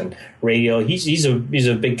shows and radio. He's a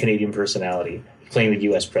big Canadian personality playing the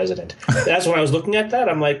U.S. president. That's when I was looking at that.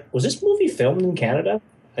 I'm like, was this movie filmed in Canada?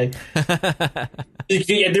 There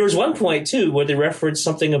was one point, too, where they referenced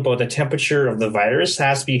something about the temperature of the virus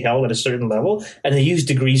has to be held at a certain level, and they used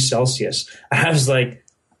degrees Celsius. And I was like,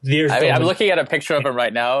 I'm looking at a picture of him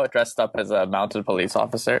right now, dressed up as a mounted police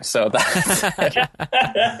officer. So that's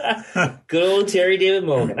good old Terry David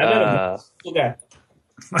Mulligan. I met him. Cool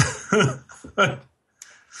guy.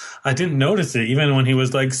 I didn't notice it, even when he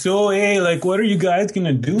was like, "So, hey, like, what are you guys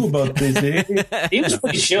gonna do about this?" Eh? He was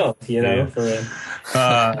pretty chill, you know. Yeah. For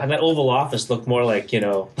and that Oval Office looked more like, you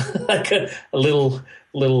know, like a little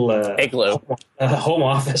igloo home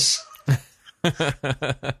office.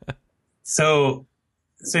 So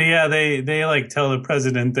yeah, they like tell the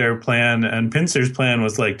president their plan, and Pincer's plan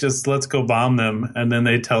was like, just let's go bomb them, and then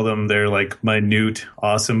they tell them their like minute,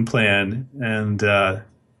 awesome plan, and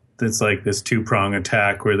it's like this 2-prong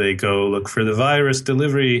attack where they go look for the virus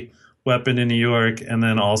delivery weapon in New York, and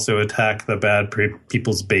then also attack the bad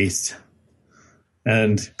people's base.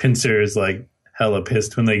 And Pincer is like hella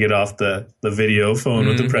pissed when they get off the video phone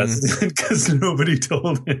with the president because nobody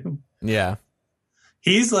told him. Yeah.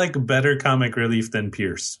 He's like better comic relief than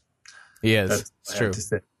Pierce. He is. That's true.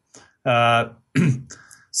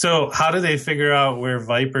 So how do they figure out where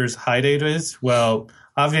Viper's hideout is? Well,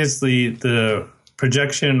 obviously the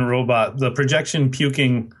projection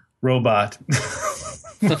puking robot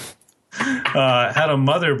had a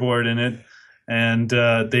motherboard in it, and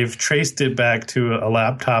they've traced it back to a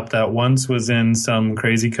laptop that once was in some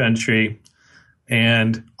crazy country.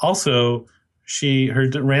 And also, her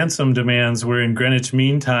ransom demands were in Greenwich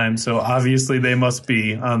Mean Time, so obviously they must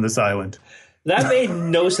be on this island. That made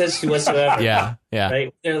no sense whatsoever. Yeah.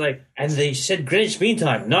 Right? They're like, and they said Greenwich Mean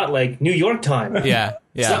Time, not like New York time. Yeah.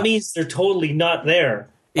 So that means they're totally not there.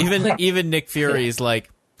 Even Nick Fury's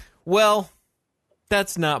like, well,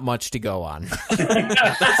 that's not much to go on.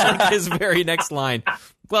 That's like his very next line.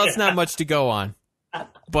 Well, it's not much to go on,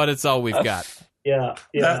 but it's all we've got. Yeah.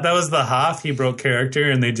 That was the Hoth. He broke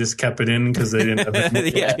character, and they just kept it in because they didn't have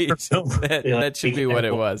it. That should be what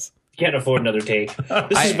it was. Can't afford another take.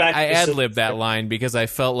 I ad-libbed that line because I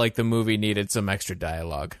felt like the movie needed some extra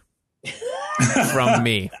dialogue from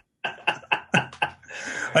me.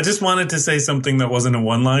 I just wanted to say something that wasn't a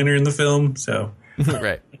one-liner in the film, so.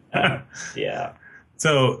 Right. Yeah.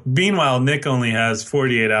 So, meanwhile, Nick only has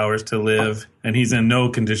 48 hours to live, and he's in no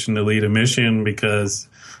condition to lead a mission because,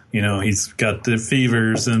 you know, he's got the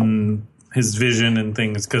fevers and his vision and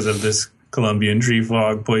things because of this Colombian tree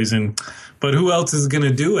frog poison. But who else is going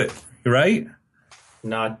to do it, right?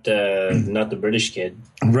 Not the British kid.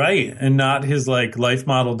 Right, and not his, like, life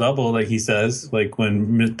model double that he says. Like,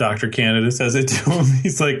 when Dr. Canada says it to him,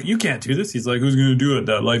 he's like, you can't do this. He's like, who's going to do it?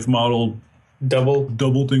 That life model double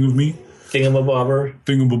thing of me?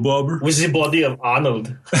 Thingamabobber. With the body of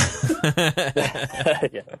Arnold.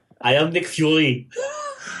 I am Nick Fury.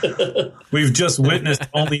 We've just witnessed the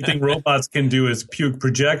only thing robots can do is puke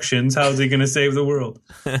projections. How is he going to save the world?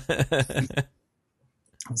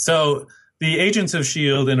 So the agents of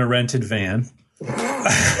S.H.I.E.L.D. in a rented van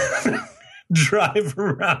drive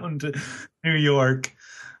around New York.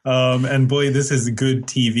 And boy, this is good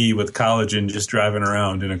TV with Collagen just driving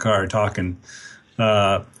around in a car talking.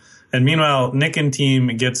 And meanwhile, Nick and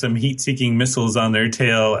team get some heat-seeking missiles on their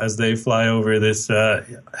tail as they fly over this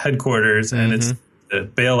headquarters, and it's a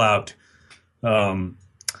bailout.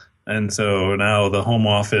 And so now the home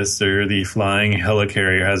office or the flying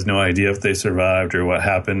helicarrier has no idea if they survived or what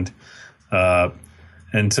happened.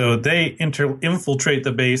 And so they infiltrate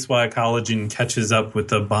the base while Collagen catches up with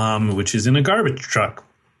the bomb, which is in a garbage truck.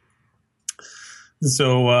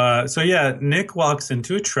 So yeah, Nick walks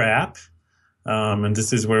into a trap. And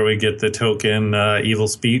this is where we get the token evil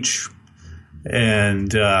speech.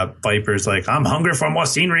 And Viper's like, I'm hungry for more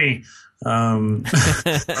scenery.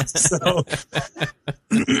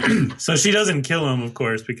 So she doesn't kill him, of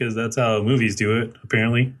course, because that's how movies do it,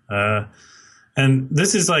 apparently. And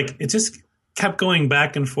this is like, it just kept going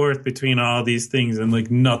back and forth between all these things, and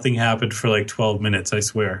like nothing happened for like 12 minutes, I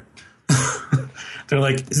swear. They're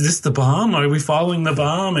like, is this the bomb? Are we following the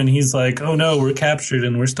bomb? And he's like, oh no, we're captured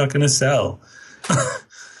and we're stuck in a cell.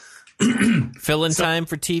 Filling time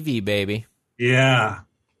for TV, baby. Yeah.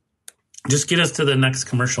 Just get us to the next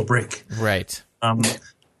commercial break. Right.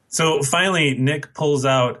 So finally, Nick pulls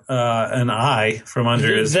out an eye from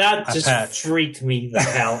under his patch. That just freaked me the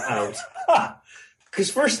hell out. Because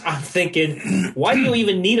first I'm thinking, why do you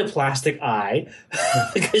even need a plastic eye?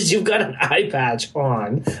 Because you've got an eye patch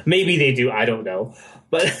on. Maybe they do, I don't know.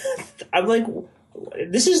 But I'm like,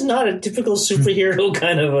 this is not a typical superhero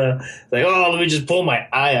kind of like, oh, let me just pull my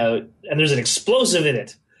eye out and there's an explosive in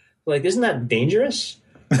it. Like, isn't that dangerous?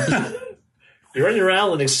 You're running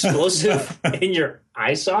around with an explosive in your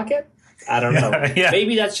eye socket? I don't know. Yeah.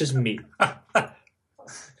 Maybe that's just me.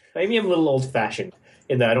 Maybe I'm a little old-fashioned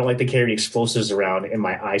in that I don't like to carry explosives around in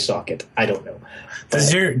my eye socket. I don't know.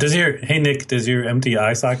 Does your hey Nick, does your empty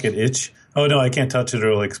eye socket itch? Oh no, I can't touch it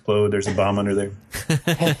or it'll explode. There's a bomb under there.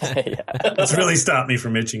 It's really stopped me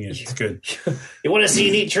from itching it. It's good. You want to see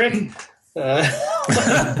a neat trick?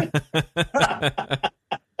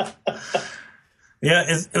 Yeah,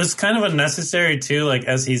 it was kind of unnecessary too. Like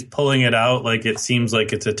as he's pulling it out, like it seems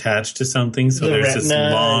like it's attached to something. So there's this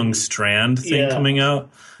long strand thing coming out,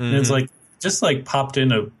 and it's like just like popped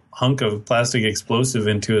in a hunk of plastic explosive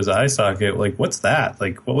into his eye socket. Like what's that?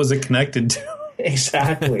 Like what was it connected to?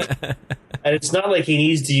 Exactly. And it's not like he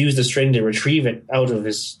needs to use the string to retrieve it out of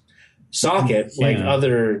his socket like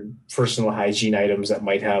other personal hygiene items that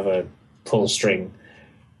might have a pull string.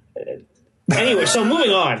 Anyway, so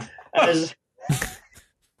moving on. It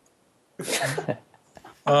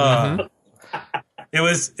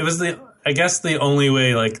was I guess the only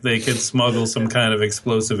way like they could smuggle some kind of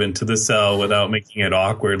explosive into the cell without making it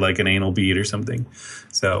awkward, like an anal bead or something.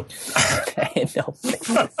 So I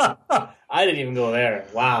didn't even go there.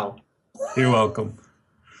 Wow. You're welcome.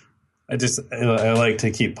 I like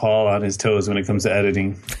to keep Paul on his toes when it comes to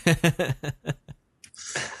editing.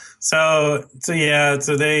 So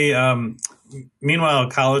they meanwhile,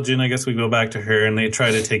 Collagen, I guess we go back to her and they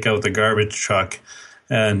try to take out the garbage truck,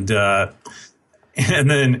 and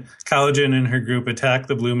then Collagen and her group attack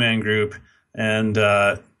the Blue Man Group and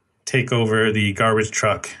take over the garbage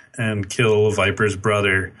truck and kill Viper's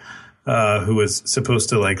brother, who was supposed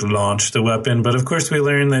to like launch the weapon. But of course we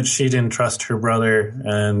learned that she didn't trust her brother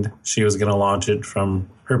and she was going to launch it from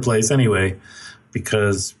her place anyway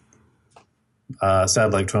because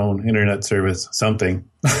satellite phone, internet service, something.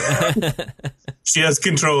 She has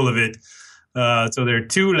control of it. So they're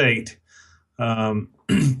too late.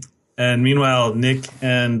 And meanwhile, Nick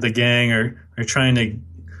and the gang are trying to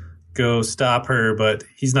go stop her, but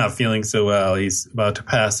he's not feeling so well. He's about to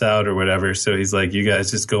pass out or whatever. So he's like, you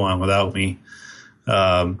guys just go on without me.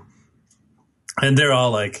 And they're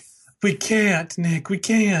all like, we can't, Nick, we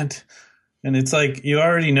can't. And it's like, you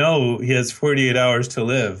already know he has 48 hours to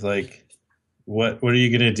live. Like, what are you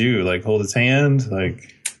going to do? Like, hold his hand?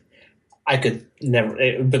 Like, I could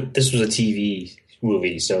never, but this was a TV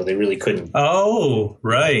movie, so they really couldn't. Oh,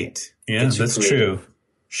 right. Yeah, that's creative. true.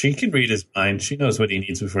 She can read his mind. She knows what he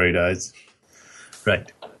needs before he dies. Right.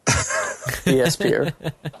 Yes, Pierre.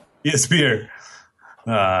 Yes, Pierre.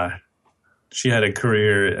 She had a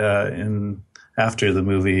career after the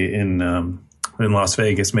movie in Las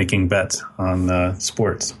Vegas, making bets on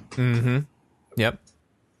sports. Mm-hmm. Yep.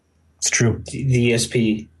 It's true. The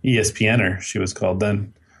ESP. ESPNer, she was called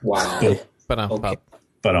then. Wow. But Yeah.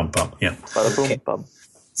 Bada boom, bum.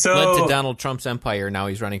 So led to Donald Trump's empire. Now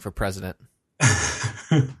he's running for president.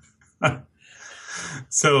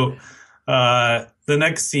 So the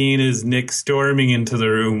next scene is Nick storming into the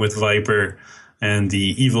room with Viper and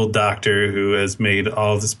the evil doctor who has made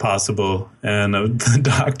all this possible. And the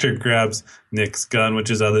doctor grabs Nick's gun, which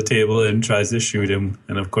is on the table, and tries to shoot him.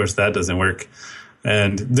 And of course, that doesn't work.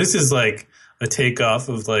 And this is like a takeoff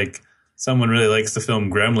of like someone really likes the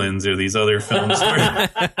film Gremlins or these other films where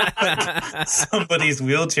like, somebody's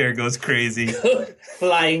wheelchair goes crazy.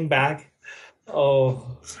 Flying back.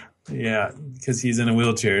 Oh. Yeah, because he's in a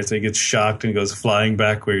wheelchair, so he gets shocked and goes flying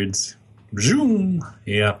backwards. Zoom.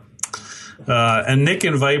 Yeah. And Nick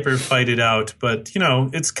and Viper fight it out, but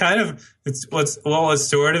it's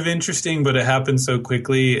sort of interesting, but it happened so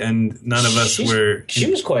quickly, and none of us were.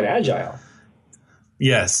 She was quite agile.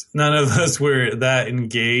 Yes, none of us were that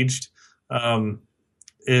engaged.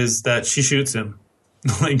 Is that she shoots him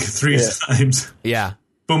like 3 times? Yeah.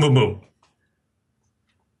 Boom, boom, boom.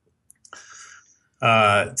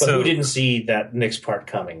 But who didn't see that Nick's part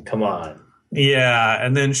coming? Come on. Yeah,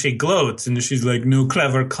 and then she gloats and she's like, "No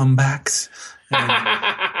clever comebacks." And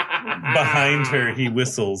behind her, he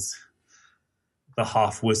whistles. The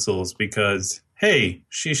Hoff whistles because, hey,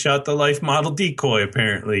 she shot the life model decoy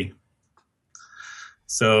apparently.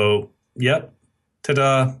 So, yep,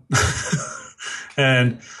 ta-da.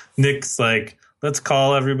 And Nick's like, let's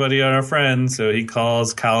call everybody our friends. So he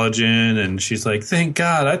calls Collagen, and she's like, thank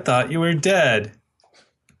God, I thought you were dead.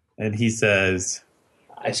 And he says,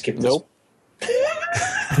 I skipped this. Nope.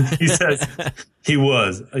 He says, he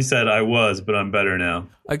was. I said, I was, but I'm better now.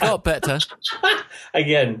 I got better.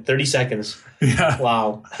 Again, 30 seconds. Yeah.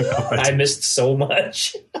 Wow. I missed so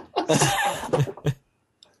much.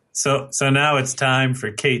 So now it's time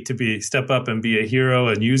for Kate to step up and be a hero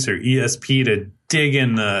and use her ESP to dig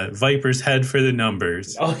in the Viper's head for the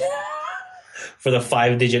numbers. Oh, for the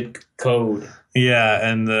 5-digit code. Yeah,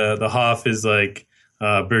 and the Hoff is like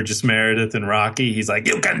Burgess Meredith and Rocky. He's like,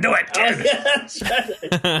 you can do it, kid.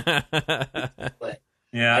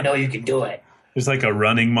 Yeah, I know you can do it. There's like a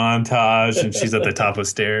running montage, and she's at the top of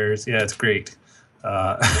stairs. Yeah, it's great.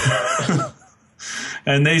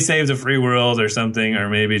 And they save the free world or something, or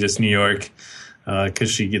maybe just New York, because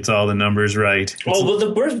she gets all the numbers right.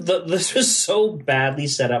 This was so badly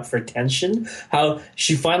set up for tension. How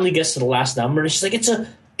she finally gets to the last number, and she's like, "It's a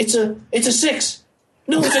 6.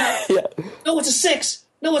 No, it's a no, it's a 6.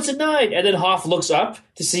 No, it's a 9." And then Hoff looks up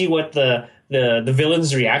to see what the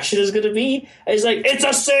villain's reaction is going to be, and he's like, "It's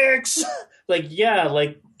a 6." Like, yeah,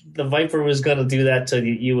 like the Viper was going to do that to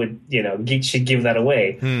you would, she'd give that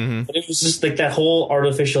away. Mm-hmm. But it was just like that whole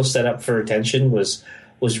artificial setup for tension was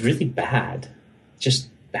really bad. Just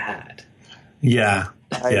bad. Yeah.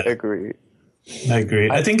 I agree.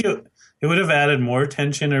 I think it would have added more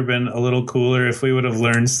tension or been a little cooler if we would have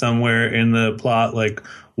learned somewhere in the plot, like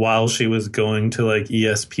while she was going to like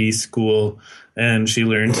ESP school and she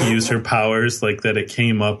learned to use her powers, like that it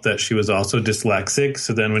came up that she was also dyslexic.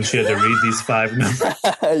 So then when she had to read these 5 numbers.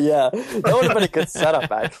 Yeah, that would have been a good setup,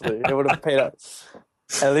 actually. It would have paid up.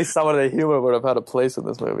 At least some of the humor would have had a place in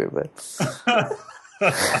this movie. But.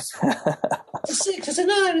 It's a 6, it's a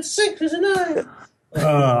 9, it's a 6, it's a 9.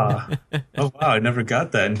 Oh wow, I never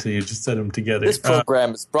got that until you just said them together. This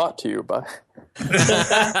program is brought to you by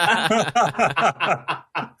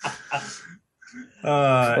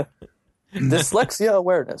Dyslexia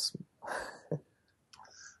Awareness.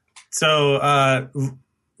 So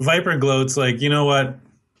Viper gloats like, you know what?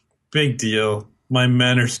 Big deal. My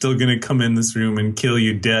men are still going to come in this room and kill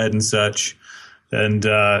you dead and such. And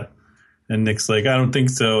Nick's like, I don't think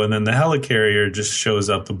so. And then the helicarrier just shows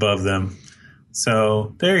up above them.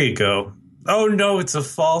 So there you go. Oh, no, it's a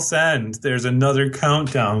false end. There's another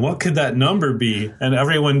countdown. What could that number be? And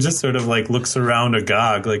everyone just sort of like looks around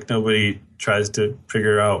agog, like nobody tries to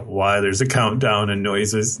figure out why there's a countdown and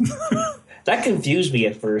noises. That confused me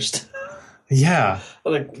at first. Yeah.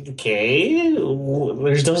 Like, okay,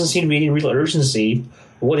 there doesn't seem to be any real urgency.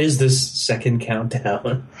 What is this second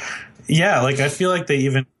countdown? Yeah, like I feel like they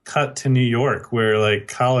even cut to New York where like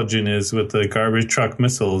Collagen is with the garbage truck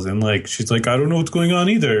missiles, and like she's like, I don't know what's going on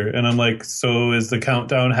either. And I'm like, so is the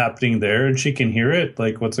countdown happening there and she can hear it?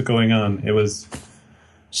 Like, what's going on? It was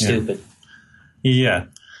stupid. Yeah.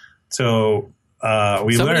 So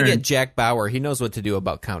we Somebody learned get Jack Bauer. He knows what to do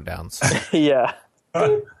about countdowns. Yeah.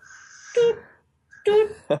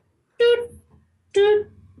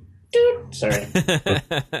 Sorry.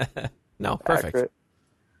 No, perfect. Accurate.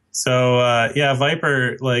 So,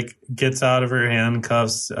 Viper, like, gets out of her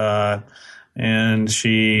handcuffs, and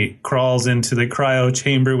she crawls into the cryo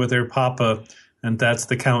chamber with her papa, and that's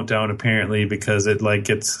the countdown, apparently, because it, like,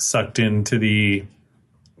 gets sucked into the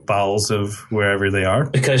bowels of wherever they are.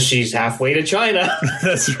 Because she's halfway to China.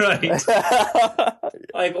 That's right.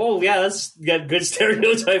 Like, oh, yeah, that's got good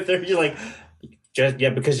stereotype there. You're like...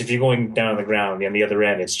 because if you're going down on the ground on the other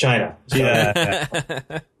end, it's China. So, Yeah.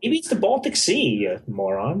 maybe it's the Baltic Sea, you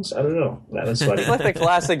morons. I don't know. That was funny. It's like the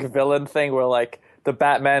classic villain thing where, like, the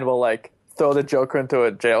Batman will, like, throw the Joker into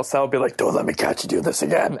a jail cell, be like, don't let me catch you do this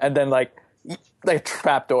again. And then, like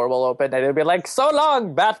trap door will open, and it'll be like, so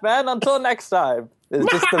long, Batman, until next time. It's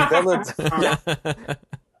just the villains.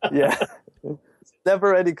 Yeah.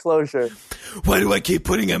 Never any closure. Why do I keep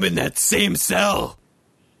putting him in that same cell?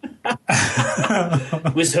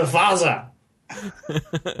 With her father.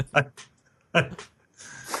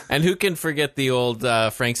 And who can forget the old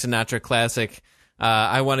Frank Sinatra classic,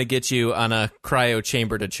 I want to get you on a cryo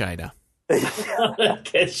chamber to China.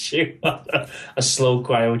 Get you on a slow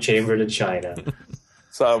cryo chamber to China.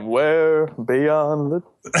 Somewhere beyond the...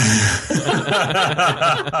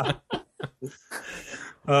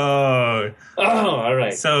 Oh, all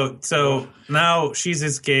right. So now she's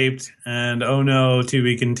escaped, and oh no, to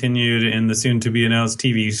be continued in the soon-to-be-announced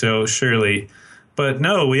TV show, Shirley. But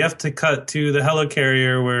no, we have to cut to the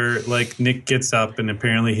helicarrier where, like, Nick gets up, and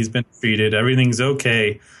apparently he's been treated. Everything's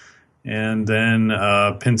okay. And then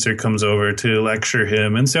Pincer comes over to lecture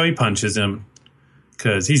him, and so he punches him.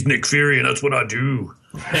 Because he's Nick Fury, and that's what I do.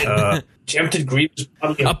 Tempted Grievous.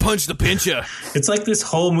 I punch the pincher. It's like this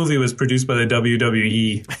whole movie was produced by the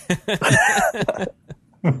WWE.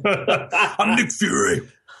 I'm Nick Fury.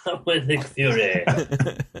 I'm Nick Fury.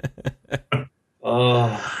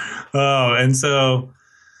 And so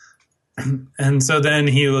then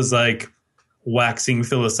he was like waxing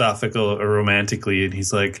philosophical or romantically, and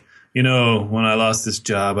he's like, you know, when I lost this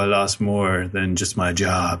job, I lost more than just my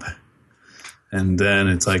job. And then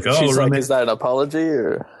it's like, oh, she's like, is that an apology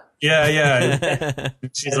or? Yeah.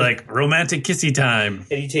 She's like, romantic kissy time.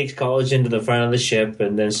 And he takes college into the front of the ship,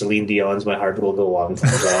 and then Celine Dion's "My Heart Will Go On"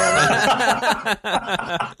 comes on.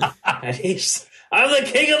 And he's, I'm the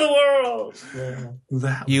king of the world.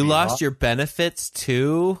 You lost your benefits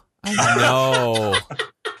too? No.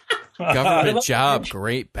 Government job,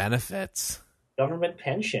 great benefits. Government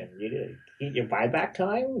pension. You eat your buyback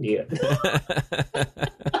time? Yeah.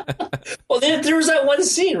 Well, there was that one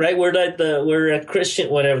scene, right, where where Christian,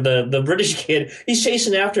 whatever, the British kid, he's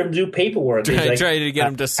chasing after him to do paperwork. He's like, trying to get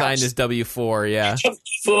him to sign his W-4, yeah.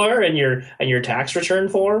 W-4 and your tax return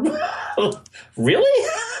form? Really?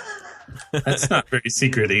 That's not very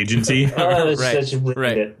secret agency.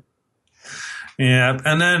 Right. Yeah,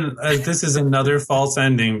 and then this is another false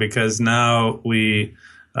ending because now we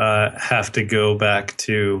have to go back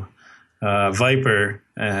to Viper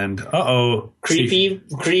and creepy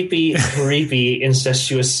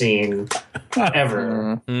incestuous scene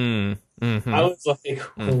ever. Mm-hmm. I was like,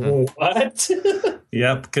 what?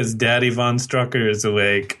 Yep, because Daddy Von Strucker is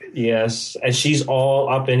awake. Yes, and she's all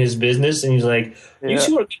up in his business, and he's like, "You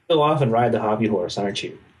two are going to go off and ride the hobby horse, aren't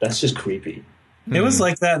you?" That's just creepy. It was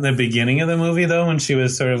like that in the beginning of the movie, though, when she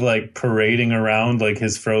was sort of like parading around like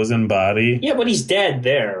his frozen body. Yeah, but he's dead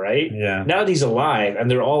there, right? Yeah. Now that he's alive, and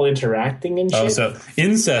they're all interacting and shit. Oh, so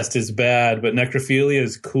incest is bad, but necrophilia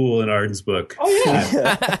is cool in Arden's book. Oh,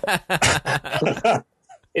 yeah.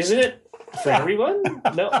 Isn't it for everyone?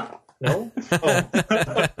 No? Oh.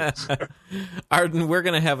 Arden, we're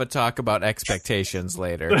going to have a talk about expectations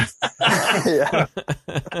later. Yeah.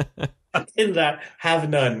 In that, have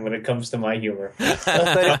none when it comes to my humor.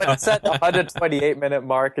 That 128-minute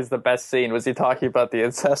mark is the best scene. Was he talking about the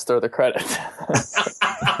incest or the credit?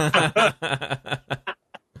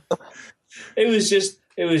 It was just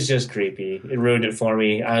creepy. It ruined it for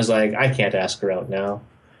me. I was like, I can't ask her out now.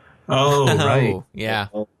 Oh, right. Oh, yeah.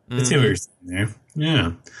 I see what you're saying there.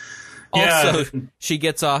 Yeah. Also, she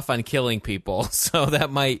gets off on killing people, so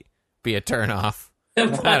that might be a turnoff.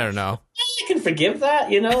 I don't know. I can forgive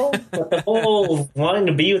that, you know? But the whole wanting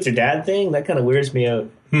to be with your dad thing, that kind of weirds me out.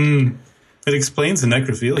 It explains the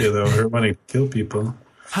necrophilia, though, her wanting to kill people.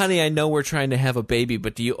 Honey, I know we're trying to have a baby,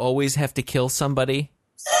 but do you always have to kill somebody?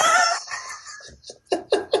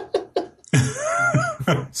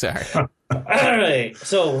 Sorry. All right.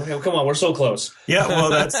 So, come on, we're so close. Yeah,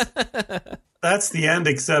 well, that's the end,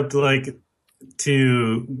 except, like,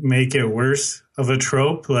 to make it worse of a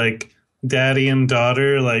trope, like, daddy and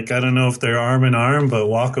daughter, like, I don't know if they're arm in arm, but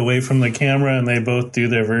walk away from the camera and they both do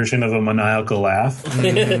their version of a maniacal laugh.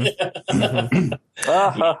 Mm-hmm.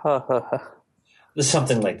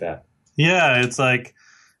 Something like that. Yeah, it's like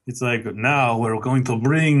now we're going to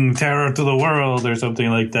bring terror to the world or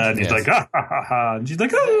something like that. And he's like, ha ha ha ha. And she's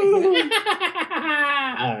like, oh.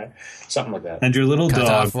 Something like that. And your little Cut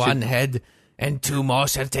dog. off one head and two more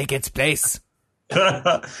shall take its place.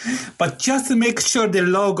 But just to make sure the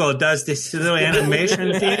logo does this little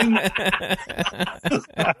animation thing.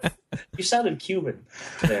 You sounded Cuban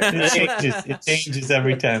there. It changes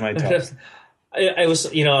every time I talk. I was,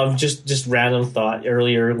 just random thought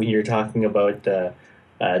earlier when you were talking about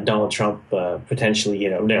Donald Trump potentially,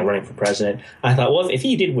 running for president. I thought, well, if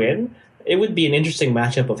he did win, it would be an interesting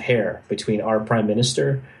matchup of hair between our prime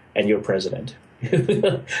minister and your president.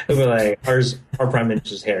 It would be like our prime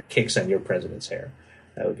minister's hair kicks on your president's hair.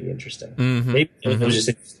 That would be interesting. Mm-hmm. Maybe it was just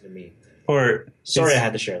interesting to me. Sorry, I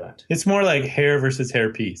had to share that. It's more like hair versus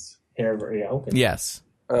hair piece. Hair, yeah, okay. Yes.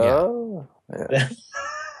 Oh. Yeah.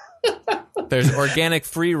 There's organic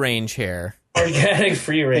free range hair. Organic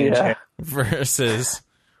free range hair. Versus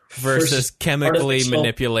chemically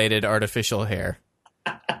manipulated artificial hair.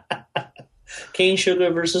 Cane sugar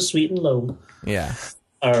versus sweet and low. Yeah.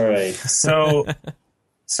 All right. So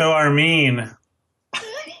Armin,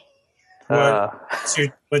 what's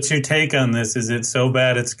your take on this? Is it so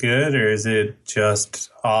bad it's good, or is it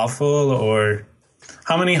just awful? Or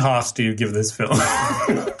how many Hoffs do you give this film?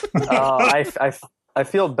 I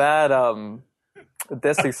feel bad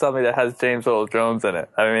dissing something that has James Earl Jones in it.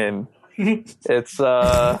 I mean, it's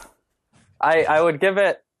I would give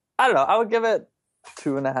it, I don't know, I would give it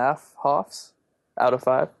 2.5 Hoffs out of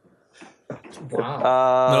 5.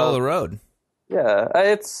 Wow. Middle of the road. Yeah,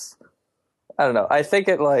 I don't know. I think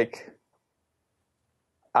it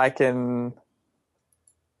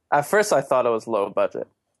at first I thought it was low budget,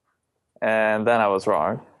 and then I was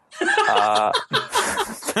wrong.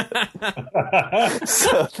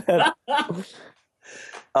 So then,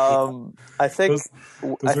 I think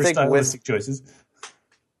those were stylistic choices.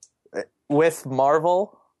 With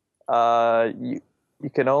Marvel, you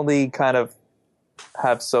can only kind of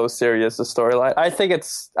have so serious a storyline. I think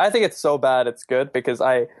it's so bad it's good, because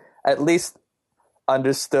I at least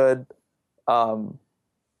understood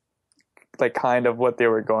like kind of what they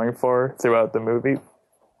were going for throughout the movie.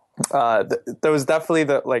 There was definitely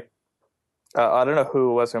I don't know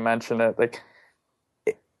who it was who mentioned it. Like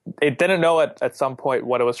it didn't know at some point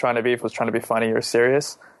what it was trying to be, if it was trying to be funny or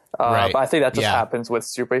serious. Right. But I think that just happens with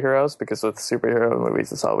superheroes, because with superhero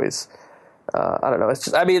movies, it's always, I don't know. It's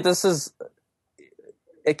just, I mean,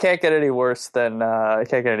 it can't get any worse than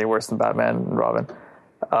Batman and Robin.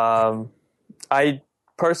 I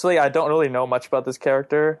personally, I don't really know much about this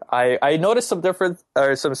character. I noticed some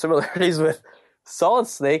similarities with Solid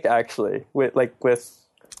Snake, actually, with Nick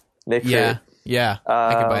Fury. Yeah,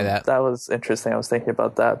 I can buy that. That was interesting. I was thinking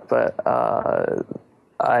about that, but I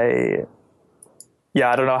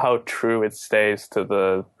don't know how true it stays to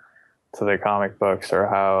the comic books, or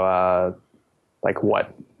how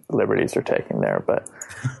what liberties are taking there. But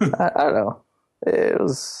I don't know. It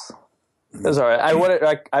was all right. I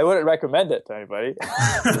wouldn't recommend it to anybody.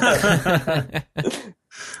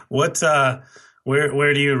 What?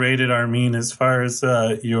 Where do you rate it, Armin, as far as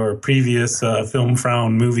your previous Film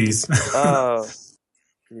Frown movies?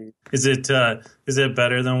 Is it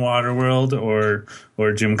better than Waterworld or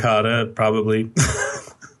Gymkata? Probably.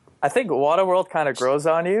 I think Waterworld kind of grows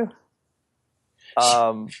on you.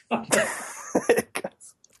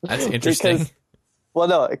 That's interesting.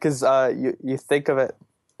 Because you think of it.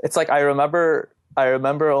 It's like I remember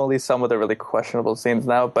only some of the really questionable scenes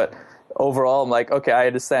now, but overall, I'm like, okay, I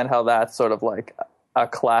understand how that's sort of like a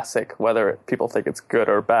classic, whether people think it's good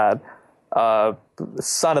or bad.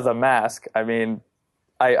 Son of the Mask, I mean,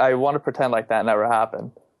 I want to pretend like that never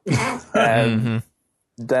happened. And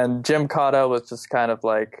then Gymkata was just kind of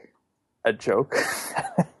like a joke.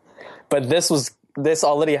 But this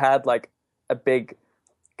already had like a big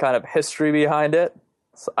kind of history behind it.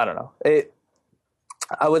 So I don't know.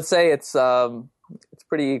 I would say it's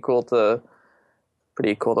pretty equal to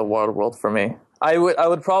Waterworld for me. I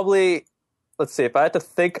would probably, let's see, if I had to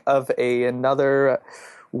think of another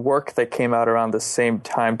work that came out around the same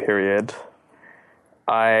time period,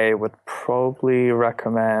 I would probably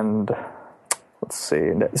recommend, let's see,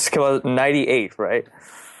 it's came out 98, right?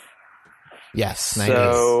 Yes,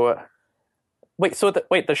 98. So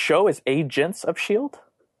the show is Agents of S.H.I.E.L.D.?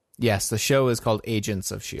 Yes, the show is called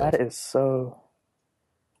Agents of S.H.I.E.L.D. That is so...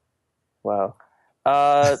 Wow.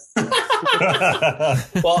 Well,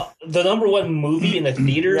 the number one movie in the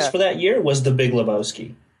theaters for that year was The Big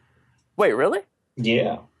Lebowski. Wait, really?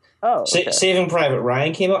 Yeah. Oh, okay. Saving Private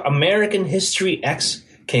Ryan came out. American History X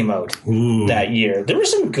came out that year. There were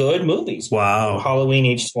some good movies. Wow. Halloween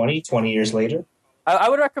H20, 20 years later. I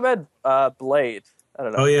would recommend Blade. I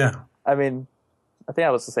don't know. Oh, yeah. I mean, I think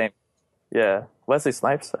that was the same. Yeah. Wesley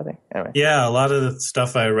Snipes, I think. Anyway. Yeah, a lot of the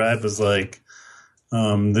stuff I read was like,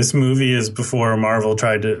 this movie is before Marvel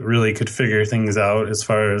could figure things out as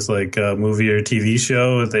far as like a movie or TV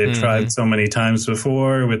show. They've tried so many times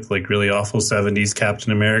before with like really awful 70s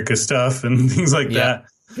Captain America stuff and things like that.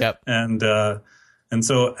 Yep. And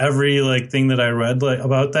so every like thing that I read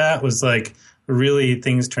about that was like really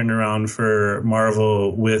things turned around for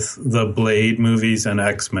Marvel with the Blade movies and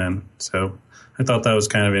X-Men. So I thought that was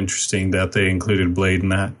kind of interesting that they included Blade in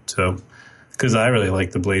that. So because I really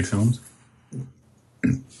like the Blade films.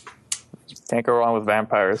 Can't go wrong with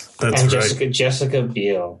vampires. That's and right. Jessica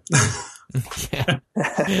Biel.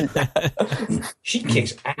 She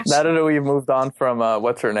kicks ass. Now that we moved on from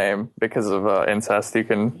what's her name because of incest, you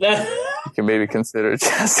can maybe consider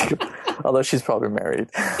Jessica, although she's probably married.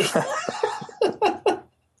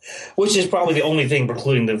 Which is probably the only thing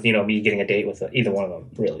precluding me getting a date with either one of them,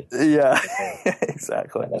 really. Yeah,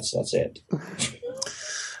 exactly. That's it.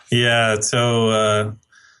 Yeah. So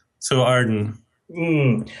Arden.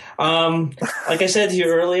 Like I said to you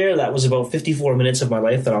earlier, that was about 54 minutes of my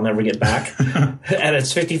life that I'll never get back. And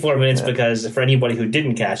it's 54 minutes because for anybody who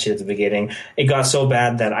didn't catch it at the beginning, it got so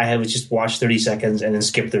bad that I would just watch 30 seconds and then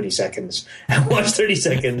skip 30 seconds and watch 30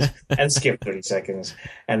 seconds and skip 30 seconds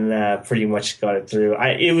and pretty much got it through.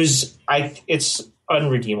 It's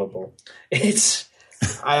unredeemable.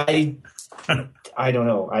 I don't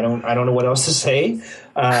know. I don't know what else to say.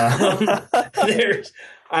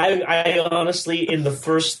 I honestly, in the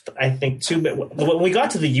first, I think, when we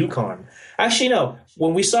got to the Yukon, actually, no,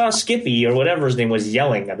 when we saw Skippy or whatever his name was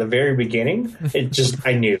yelling at the very beginning,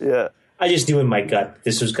 I knew. Yeah. I just knew in my gut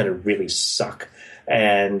this was going to really suck.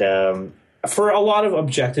 And for a lot of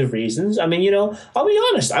objective reasons, I mean, I'll be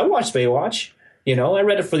honest, I watched Baywatch, I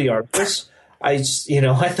read it for the articles. I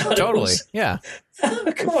thought totally, it was, yeah.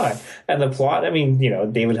 Come on. And the plot, I mean,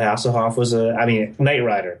 David Hasselhoff was Knight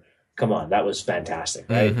Rider. come on, that was fantastic,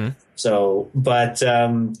 right? Mm-hmm. So, but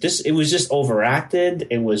it was just overacted.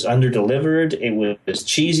 It was underdelivered. It was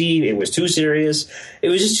cheesy. It was too serious. It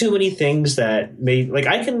was just too many things that made, like,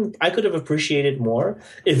 I could have appreciated more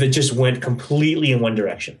if it just went completely in one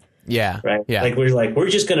direction. Yeah. Right. Yeah. Like, we're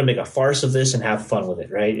just going to make a farce of this and have fun with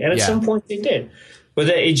it. Right. And at some point they did. But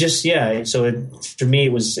it just, for me,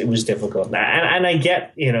 it was difficult. And I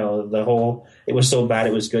get, the whole, it was so bad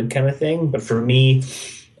it was good kind of thing. But for me,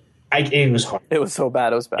 it was hard. It was so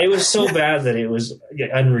bad. It was bad. It was so bad that it was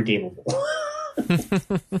unredeemable.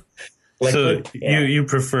 You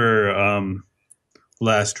prefer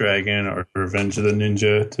Last Dragon or Revenge of the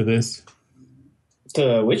Ninja to this?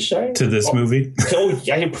 To which, sorry? To this movie?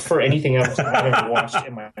 I prefer anything else I've ever watched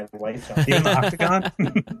in my lifetime. Even Octagon?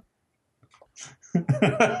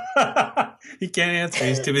 He can't answer.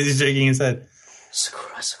 He's too busy shaking his head.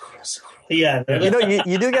 Sakura. Yeah.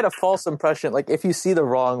 You do get a false impression. Like, if you see the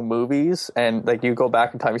wrong movies and, like, you go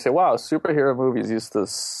back in time, you say, wow, superhero movies used to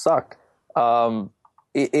suck.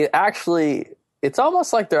 It's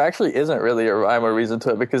almost like there actually isn't really a rhyme or reason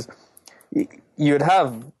to it, because you'd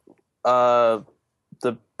have the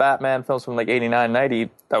Batman films from, like, 89, 90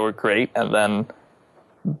 that were great, and then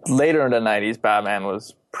later in the 90s, Batman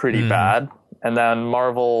was pretty bad. And then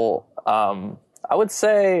Marvel, I would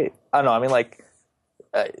say, I don't know, I mean, like,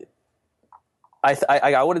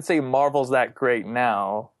 I wouldn't say Marvel's that great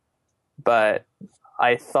now, but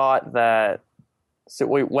I thought that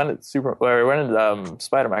when did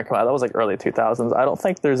Spider-Man come out? That was like early 2000s. I don't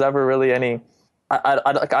think there's ever really any.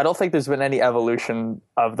 I don't think there's been any evolution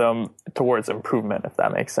of them towards improvement, if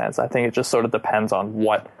that makes sense. I think it just sort of depends on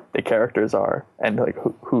what the characters are and, like,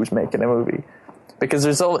 who's making a movie. Because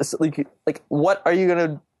there's always, like what are you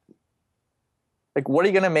gonna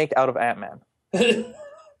make out of Ant-Man?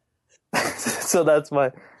 So that's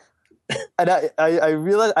my, and I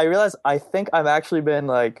realize I think I've actually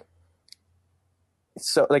been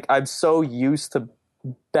I'm so used to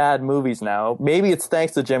bad movies now. Maybe it's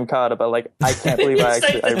thanks to Jim Cotta, but, like, I can't believe I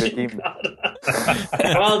redeemed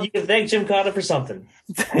it. Well, you can thank Jim Cotta for something.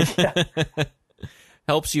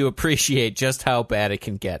 Helps you appreciate just how bad it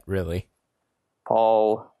can get, really.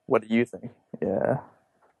 Paul, what do you think? Yeah.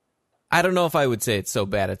 I don't know if I would say it's so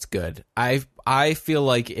bad it's good. I feel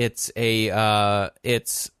like it's a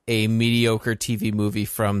mediocre TV movie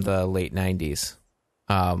from the late 90s,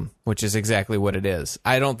 which is exactly what it is.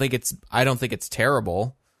 I don't think it's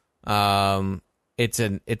terrible. It's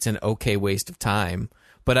an okay waste of time,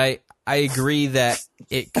 but I agree that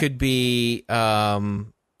it could be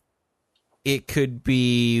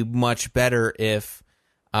much better if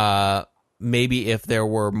maybe if there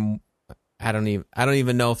were. I don't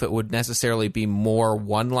even know if it would necessarily be more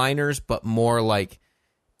one-liners, but more like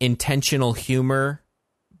intentional humor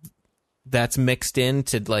that's mixed in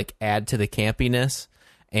to, like, add to the campiness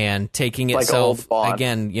and taking itself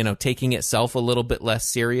taking itself a little bit less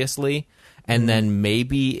seriously. And then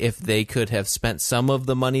maybe if they could have spent some of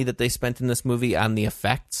the money that they spent in this movie on the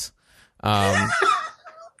effects,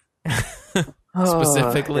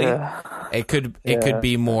 specifically, it could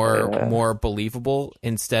be more believable,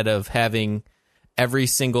 instead of having every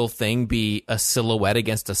single thing be a silhouette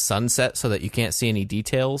against a sunset so that you can't see any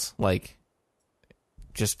details. Like,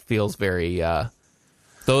 just feels very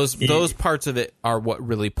those parts of it are what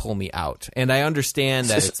really pull me out. And I understand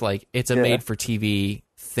that it's like it's a made for TV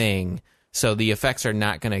thing, so the effects are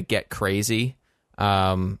not going to get crazy,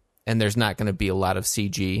 and there's not going to be a lot of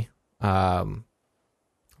CG.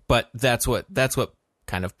 But that's what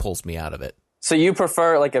kind of pulls me out of it. So you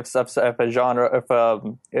prefer, like, if a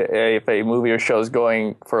movie or show is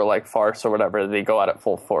going for, like, farce or whatever, they go out at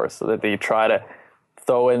full force, so that they try to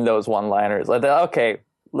throw in those one-liners. Like, okay,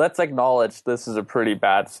 let's acknowledge this is a pretty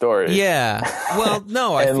bad story. Yeah. Well,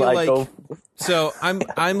 no, I feel so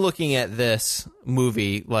I'm looking at this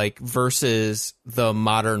movie, like, versus the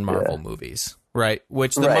modern Marvel movies, right?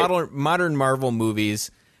 Which the modern Marvel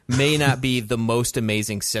movies may not be the most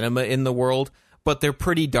amazing cinema in the world, but they're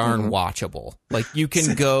pretty darn watchable. Like, you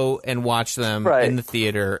can go and watch them in the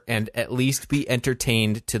theater and at least be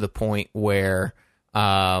entertained to the point where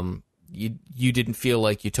you didn't feel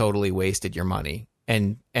like you totally wasted your money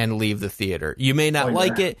and leave the theater. You may not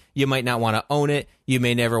like it, you might not want to own it, you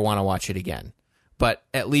may never want to watch it again. But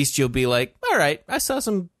at least you'll be like, all right, I saw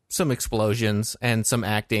some explosions and some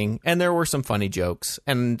acting, and there were some funny jokes,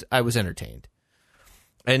 and I was entertained.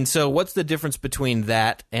 And so what's the difference between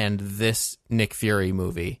that and this Nick Fury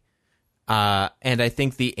movie? And I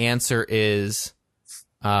think the answer is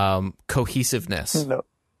cohesiveness. No.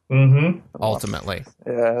 Ultimately.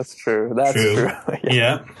 Yeah, that's true. That's true.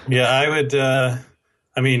 Yeah. I would,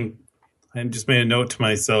 I just made a note to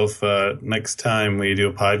myself, next time we do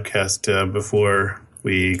a podcast, before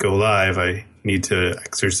we go live, I need to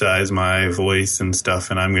exercise my voice and stuff,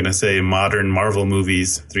 and I'm going to say modern Marvel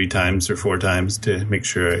movies 3 times or 4 times to make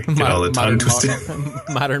sure I get all the tongue twisted.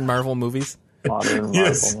 Modern Marvel movies. Modern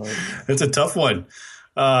Yes, Marvel movie. it's a tough one.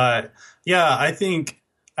 Yeah, I think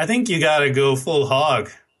you got to go full hog,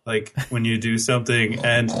 like when you do something,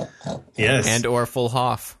 and yes, And or Full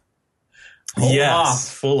Hoff.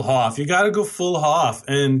 Full Hoff. You got to go full Hoff,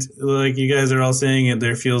 and like you guys are all saying it,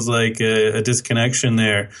 there feels like a disconnection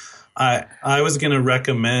there. I was gonna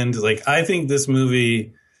recommend, like, I think this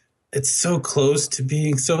movie, it's so close to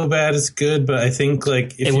being so bad it's good, but I think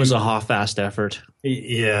like if It was a half-assed effort.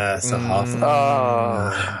 yeah, it's a Hoff.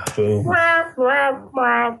 Oh, Boom.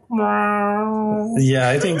 Yeah,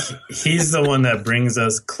 I think he's the one that brings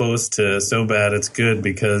us close to so bad it's good,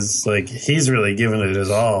 because like he's really giving it his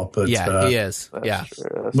all. But Yeah, he is. Yeah.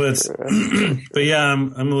 but but yeah,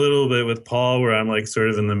 I'm a little bit with Paul, where I'm like sort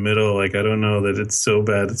of in the middle. Like, I don't know that it's so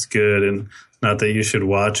bad it's good, and not that you should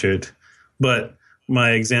watch it. But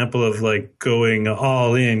my example of like going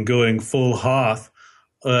all in, going full Hoff,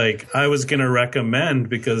 like I was going to recommend,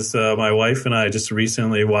 because my wife and I just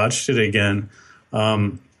recently watched it again.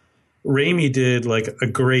 Raimi did like a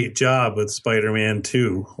great job with Spider-Man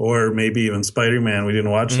 2, or maybe even Spider-Man. We didn't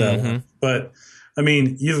watch that one. But I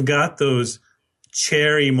mean, you've got those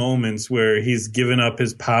cherry moments where he's given up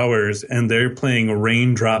his powers and they're playing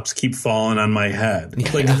Raindrops Keep Falling on My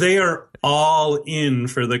Head. Like, they are all in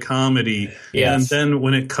for the comedy. Yes. And then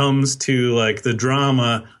when it comes to like the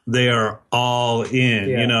drama, they are all in,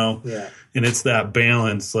 you know? Yeah. And it's that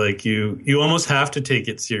balance. Like you almost have to take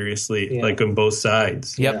it seriously, like on both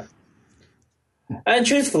sides. Yep. And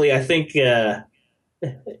truthfully, I think I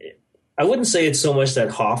wouldn't say it's so much that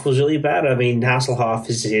Hoff was really bad. I mean, Hasselhoff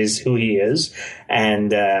is who he is,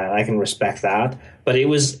 and I can respect that. But it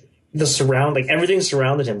was like everything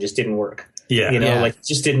surrounded him just didn't work. Yeah. You know, Yeah. like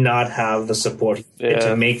just did not have the support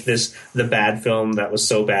to make this the bad film that was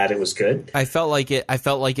so bad it was good. I felt like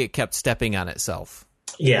it kept stepping on itself.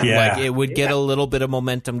 Yeah. Yeah. Like it would get a little bit of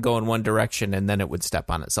momentum going one direction, and then it would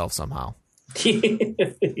step on itself somehow.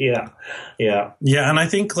 Yeah. Yeah, and I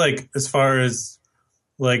think like as far as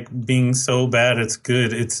like being so bad it's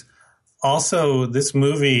good, it's also, this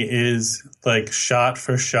movie is like shot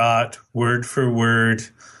for shot, word for word,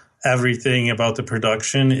 everything about the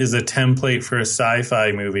production is a template for a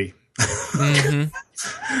sci-fi movie.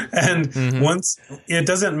 And once, it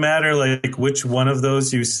doesn't matter like which one of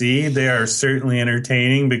those you see, they are certainly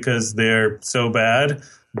entertaining because they're so bad.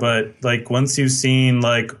 But like once you've seen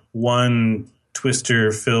like one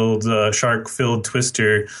shark-filled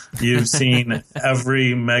twister, you've seen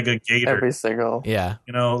every mega gator. every single. Yeah.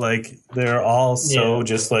 You know, like they're all so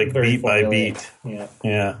just like Very beat by formulaic. beat.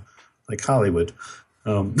 Yeah, like Hollywood.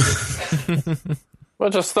 Well,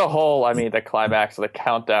 just the whole, I mean, the climax of the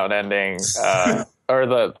countdown ending, or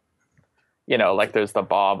the, you know, like there's the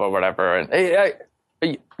bomb or whatever. And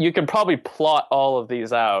you can probably plot all of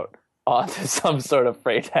these out onto some sort of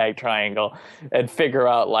Freytag triangle and figure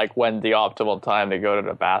out like when the optimal time to go to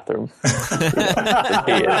the bathroom.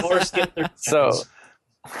 Or skip their So,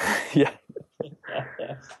 yeah.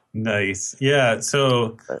 Nice. Yeah,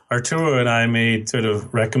 so Arturo and I made sort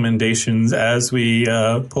of recommendations as we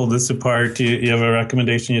pulled this apart. Do you have a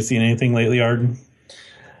recommendation? You seen anything lately, Arden?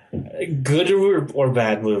 good or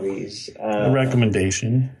bad movies. A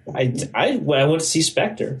recommendation. I went to see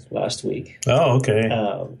Spectre last week. Oh, okay.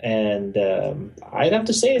 And I'd have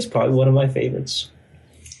to say it's probably one of my favorites.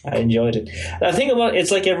 I enjoyed it. The thing about it's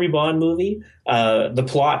like every Bond movie. The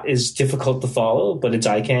plot is difficult to follow, but it's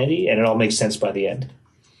eye candy, and it all makes sense by the end.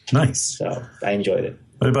 Nice. So I enjoyed it.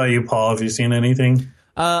 What about you, Paul? Have you seen anything?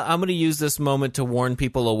 I'm going to use this moment to warn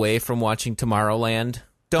people away from watching Tomorrowland.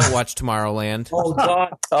 Don't watch Tomorrowland. Oh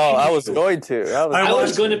God! Oh, I was going to. I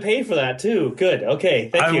was going to pay for that too. Good. Okay.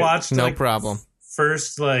 Thank you. I watched No problem.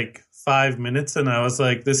 First 5 minutes, and I was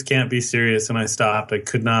like, "This can't be serious," and I stopped. I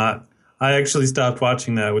could not. I actually stopped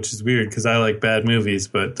watching that, which is weird because I like bad movies.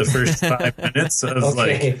 But the first 5 minutes, I was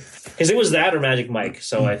okay. Because it was that or Magic Mike,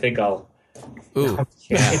 so I think I'll. Ooh,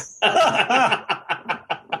 yeah.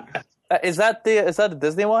 Is that the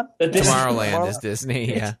Disney one? Tomorrowland is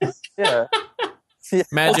Disney. Yeah. Yeah.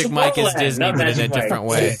 Magic Mike is Tomorrowland, Disney, not but in a Magic Mike. different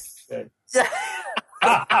way.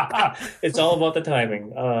 It's all about the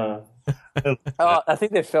timing. Oh, I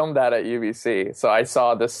think they filmed that at UBC, so I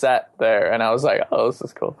saw the set there, and I was like, "Oh, this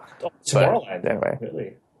is cool." Tomorrowland. But anyway,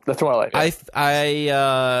 Really? the Tomorrowland. Yeah.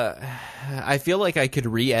 I feel like I could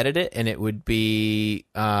re-edit it, and it would be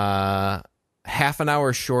half an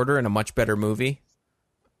hour shorter and a much better movie.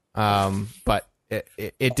 But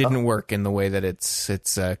it didn't work in the way that it's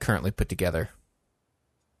currently put together.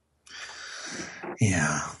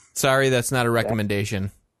 Yeah. Sorry, that's not a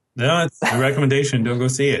recommendation. No, it's a recommendation. Don't go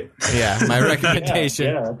see it. Yeah, my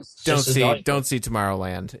recommendation: don't see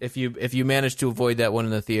Tomorrowland. If you manage to avoid that one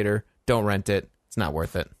in the theater, don't rent it. It's not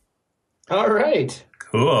worth it. All right.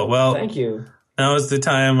 Cool. Well, thank you. Now is the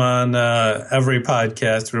time on every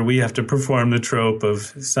podcast where we have to perform the trope of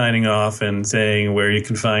signing off and saying where you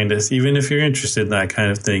can find us, even if you're interested in that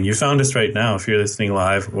kind of thing. You found us right now if you're listening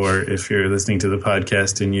live or if you're listening to the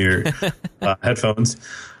podcast in your headphones.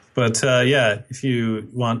 But if you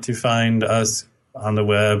want to find us on the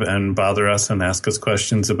web and bother us and ask us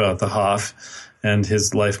questions about the Hoff and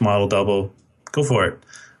his life model double, go for it.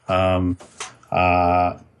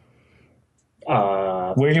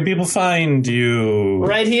 Where can people find you?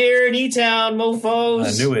 Right here in E-Town,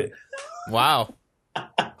 mofos. I knew it. Wow.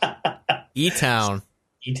 E-Town.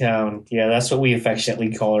 E-Town. Yeah, that's what we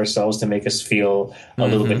affectionately call ourselves to make us feel a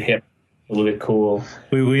little bit hip, a little bit cool.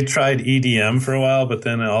 We tried EDM for a while, but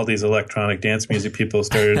then all these electronic dance music people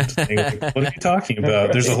started saying, what are you talking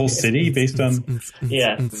about? There's a whole city based on...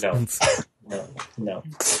 Yeah, no.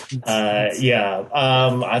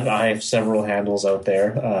 I have several handles out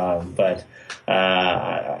there, but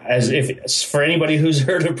as if for anybody who's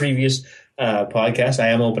heard a previous podcast, I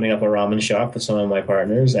am opening up a ramen shop with some of my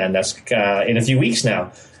partners, and that's in a few weeks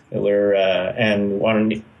now. We're and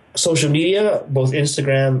on social media, both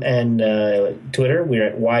Instagram and Twitter, we're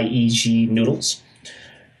at YEG Noodles.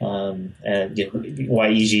 And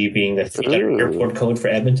YEG being the airport code for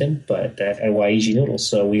Edmonton, but at YEG Noodles.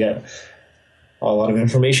 So we got a lot of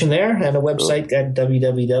information there and a website at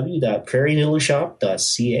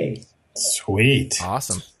www.prairienoodleshop.ca. Sweet.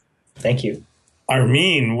 Awesome. Thank you.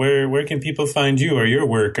 Armin, where can people find you or your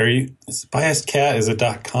work? Biased Cat is a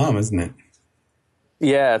 .com, isn't it?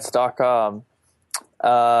 Yeah, it's .com.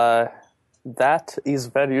 That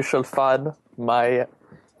is where you shall find my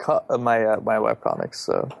webcomics.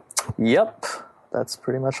 So, yep, that's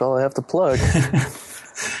pretty much all I have to plug.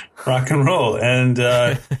 Rock and roll. And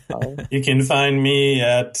you can find me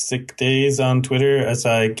at Sick Days on Twitter,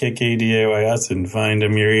 SIKKDAYS, and find a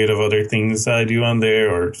myriad of other things I do on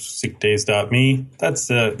there, or sickdays.me. That's,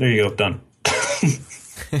 there you go, done.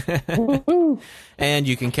 And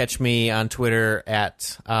you can catch me on Twitter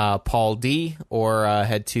at Paul D, or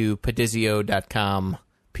head to padizio.com,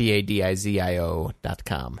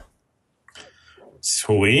 PADIZIO.com.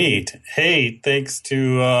 Sweet. Hey, thanks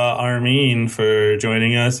to Armin for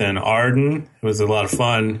joining us, and Arden. It was a lot of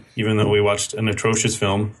fun, even though we watched an atrocious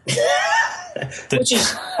film. Which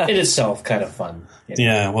is in itself kind of fun. You know?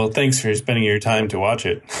 Yeah, well, thanks for spending your time to watch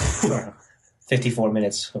it. 54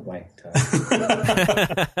 minutes of my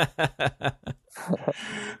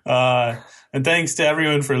time. And thanks to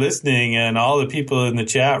everyone for listening, and all the people in the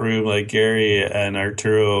chat room, like Gary and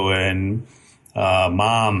Arturo and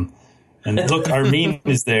Mom. And look, Armin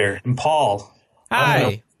is there, and Paul.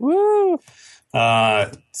 Hi. Woo!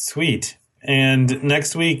 Sweet. And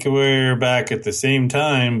next week, we're back at the same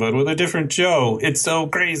time, but with a different show. It's so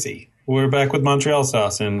crazy. We're back with Montreal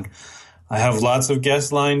Sauce, and I have lots of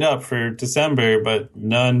guests lined up for December, but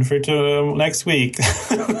none for next week. A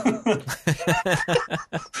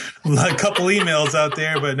couple emails out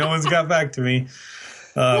there, but no one's got back to me.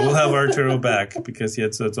 We'll have Arturo back because he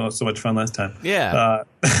had so much fun last time. Yeah.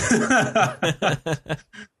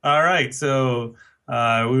 All right. So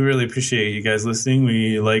we really appreciate you guys listening.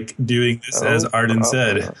 We like doing this, as Arden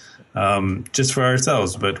said, just for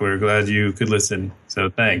ourselves, but we're glad you could listen. So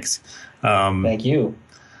thanks. Thank you.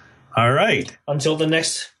 All right. Until the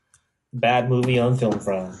next bad movie on Film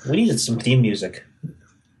From. We needed some theme music.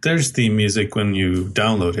 There's theme music when you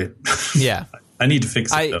download it. Yeah. I need to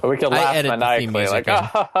fix it, though. We can laugh maniacally, like,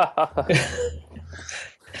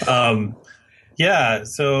 yeah,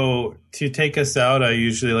 so to take us out, I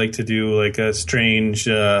usually like to do like a strange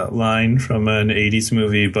line from an 80s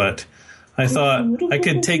movie, but I thought I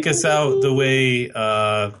could take us out the way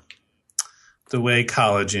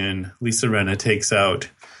Collagen, Lisa Rinna, takes out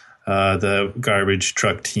the garbage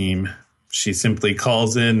truck team. She simply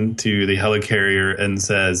calls in to the helicarrier and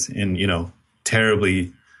says in,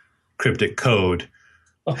 terribly cryptic code,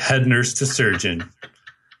 head nurse to surgeon,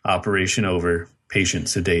 operation over, patient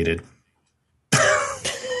sedated.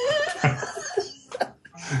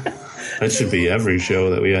 That should be every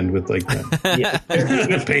show that we end with like that. Yeah.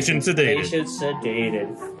 Patient sedated. Patient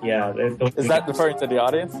sedated. Yeah. Is that referring to the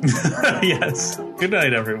audience? Yes. Good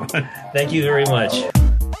night, everyone. Thank you very much.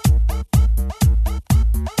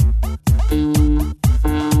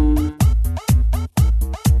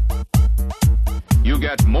 You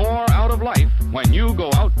get more out of life when you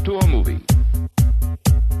go out to a movie.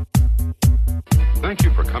 thank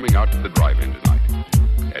you for coming out to the drive-in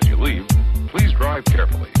tonight. As you leave, please drive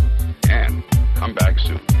carefully and come back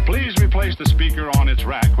soon. Please replace the speaker on its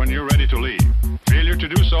rack when you're ready to leave. Failure to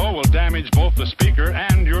do so will damage both the speaker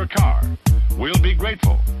and your car. We'll be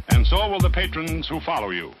grateful, and so will the patrons who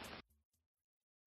follow you.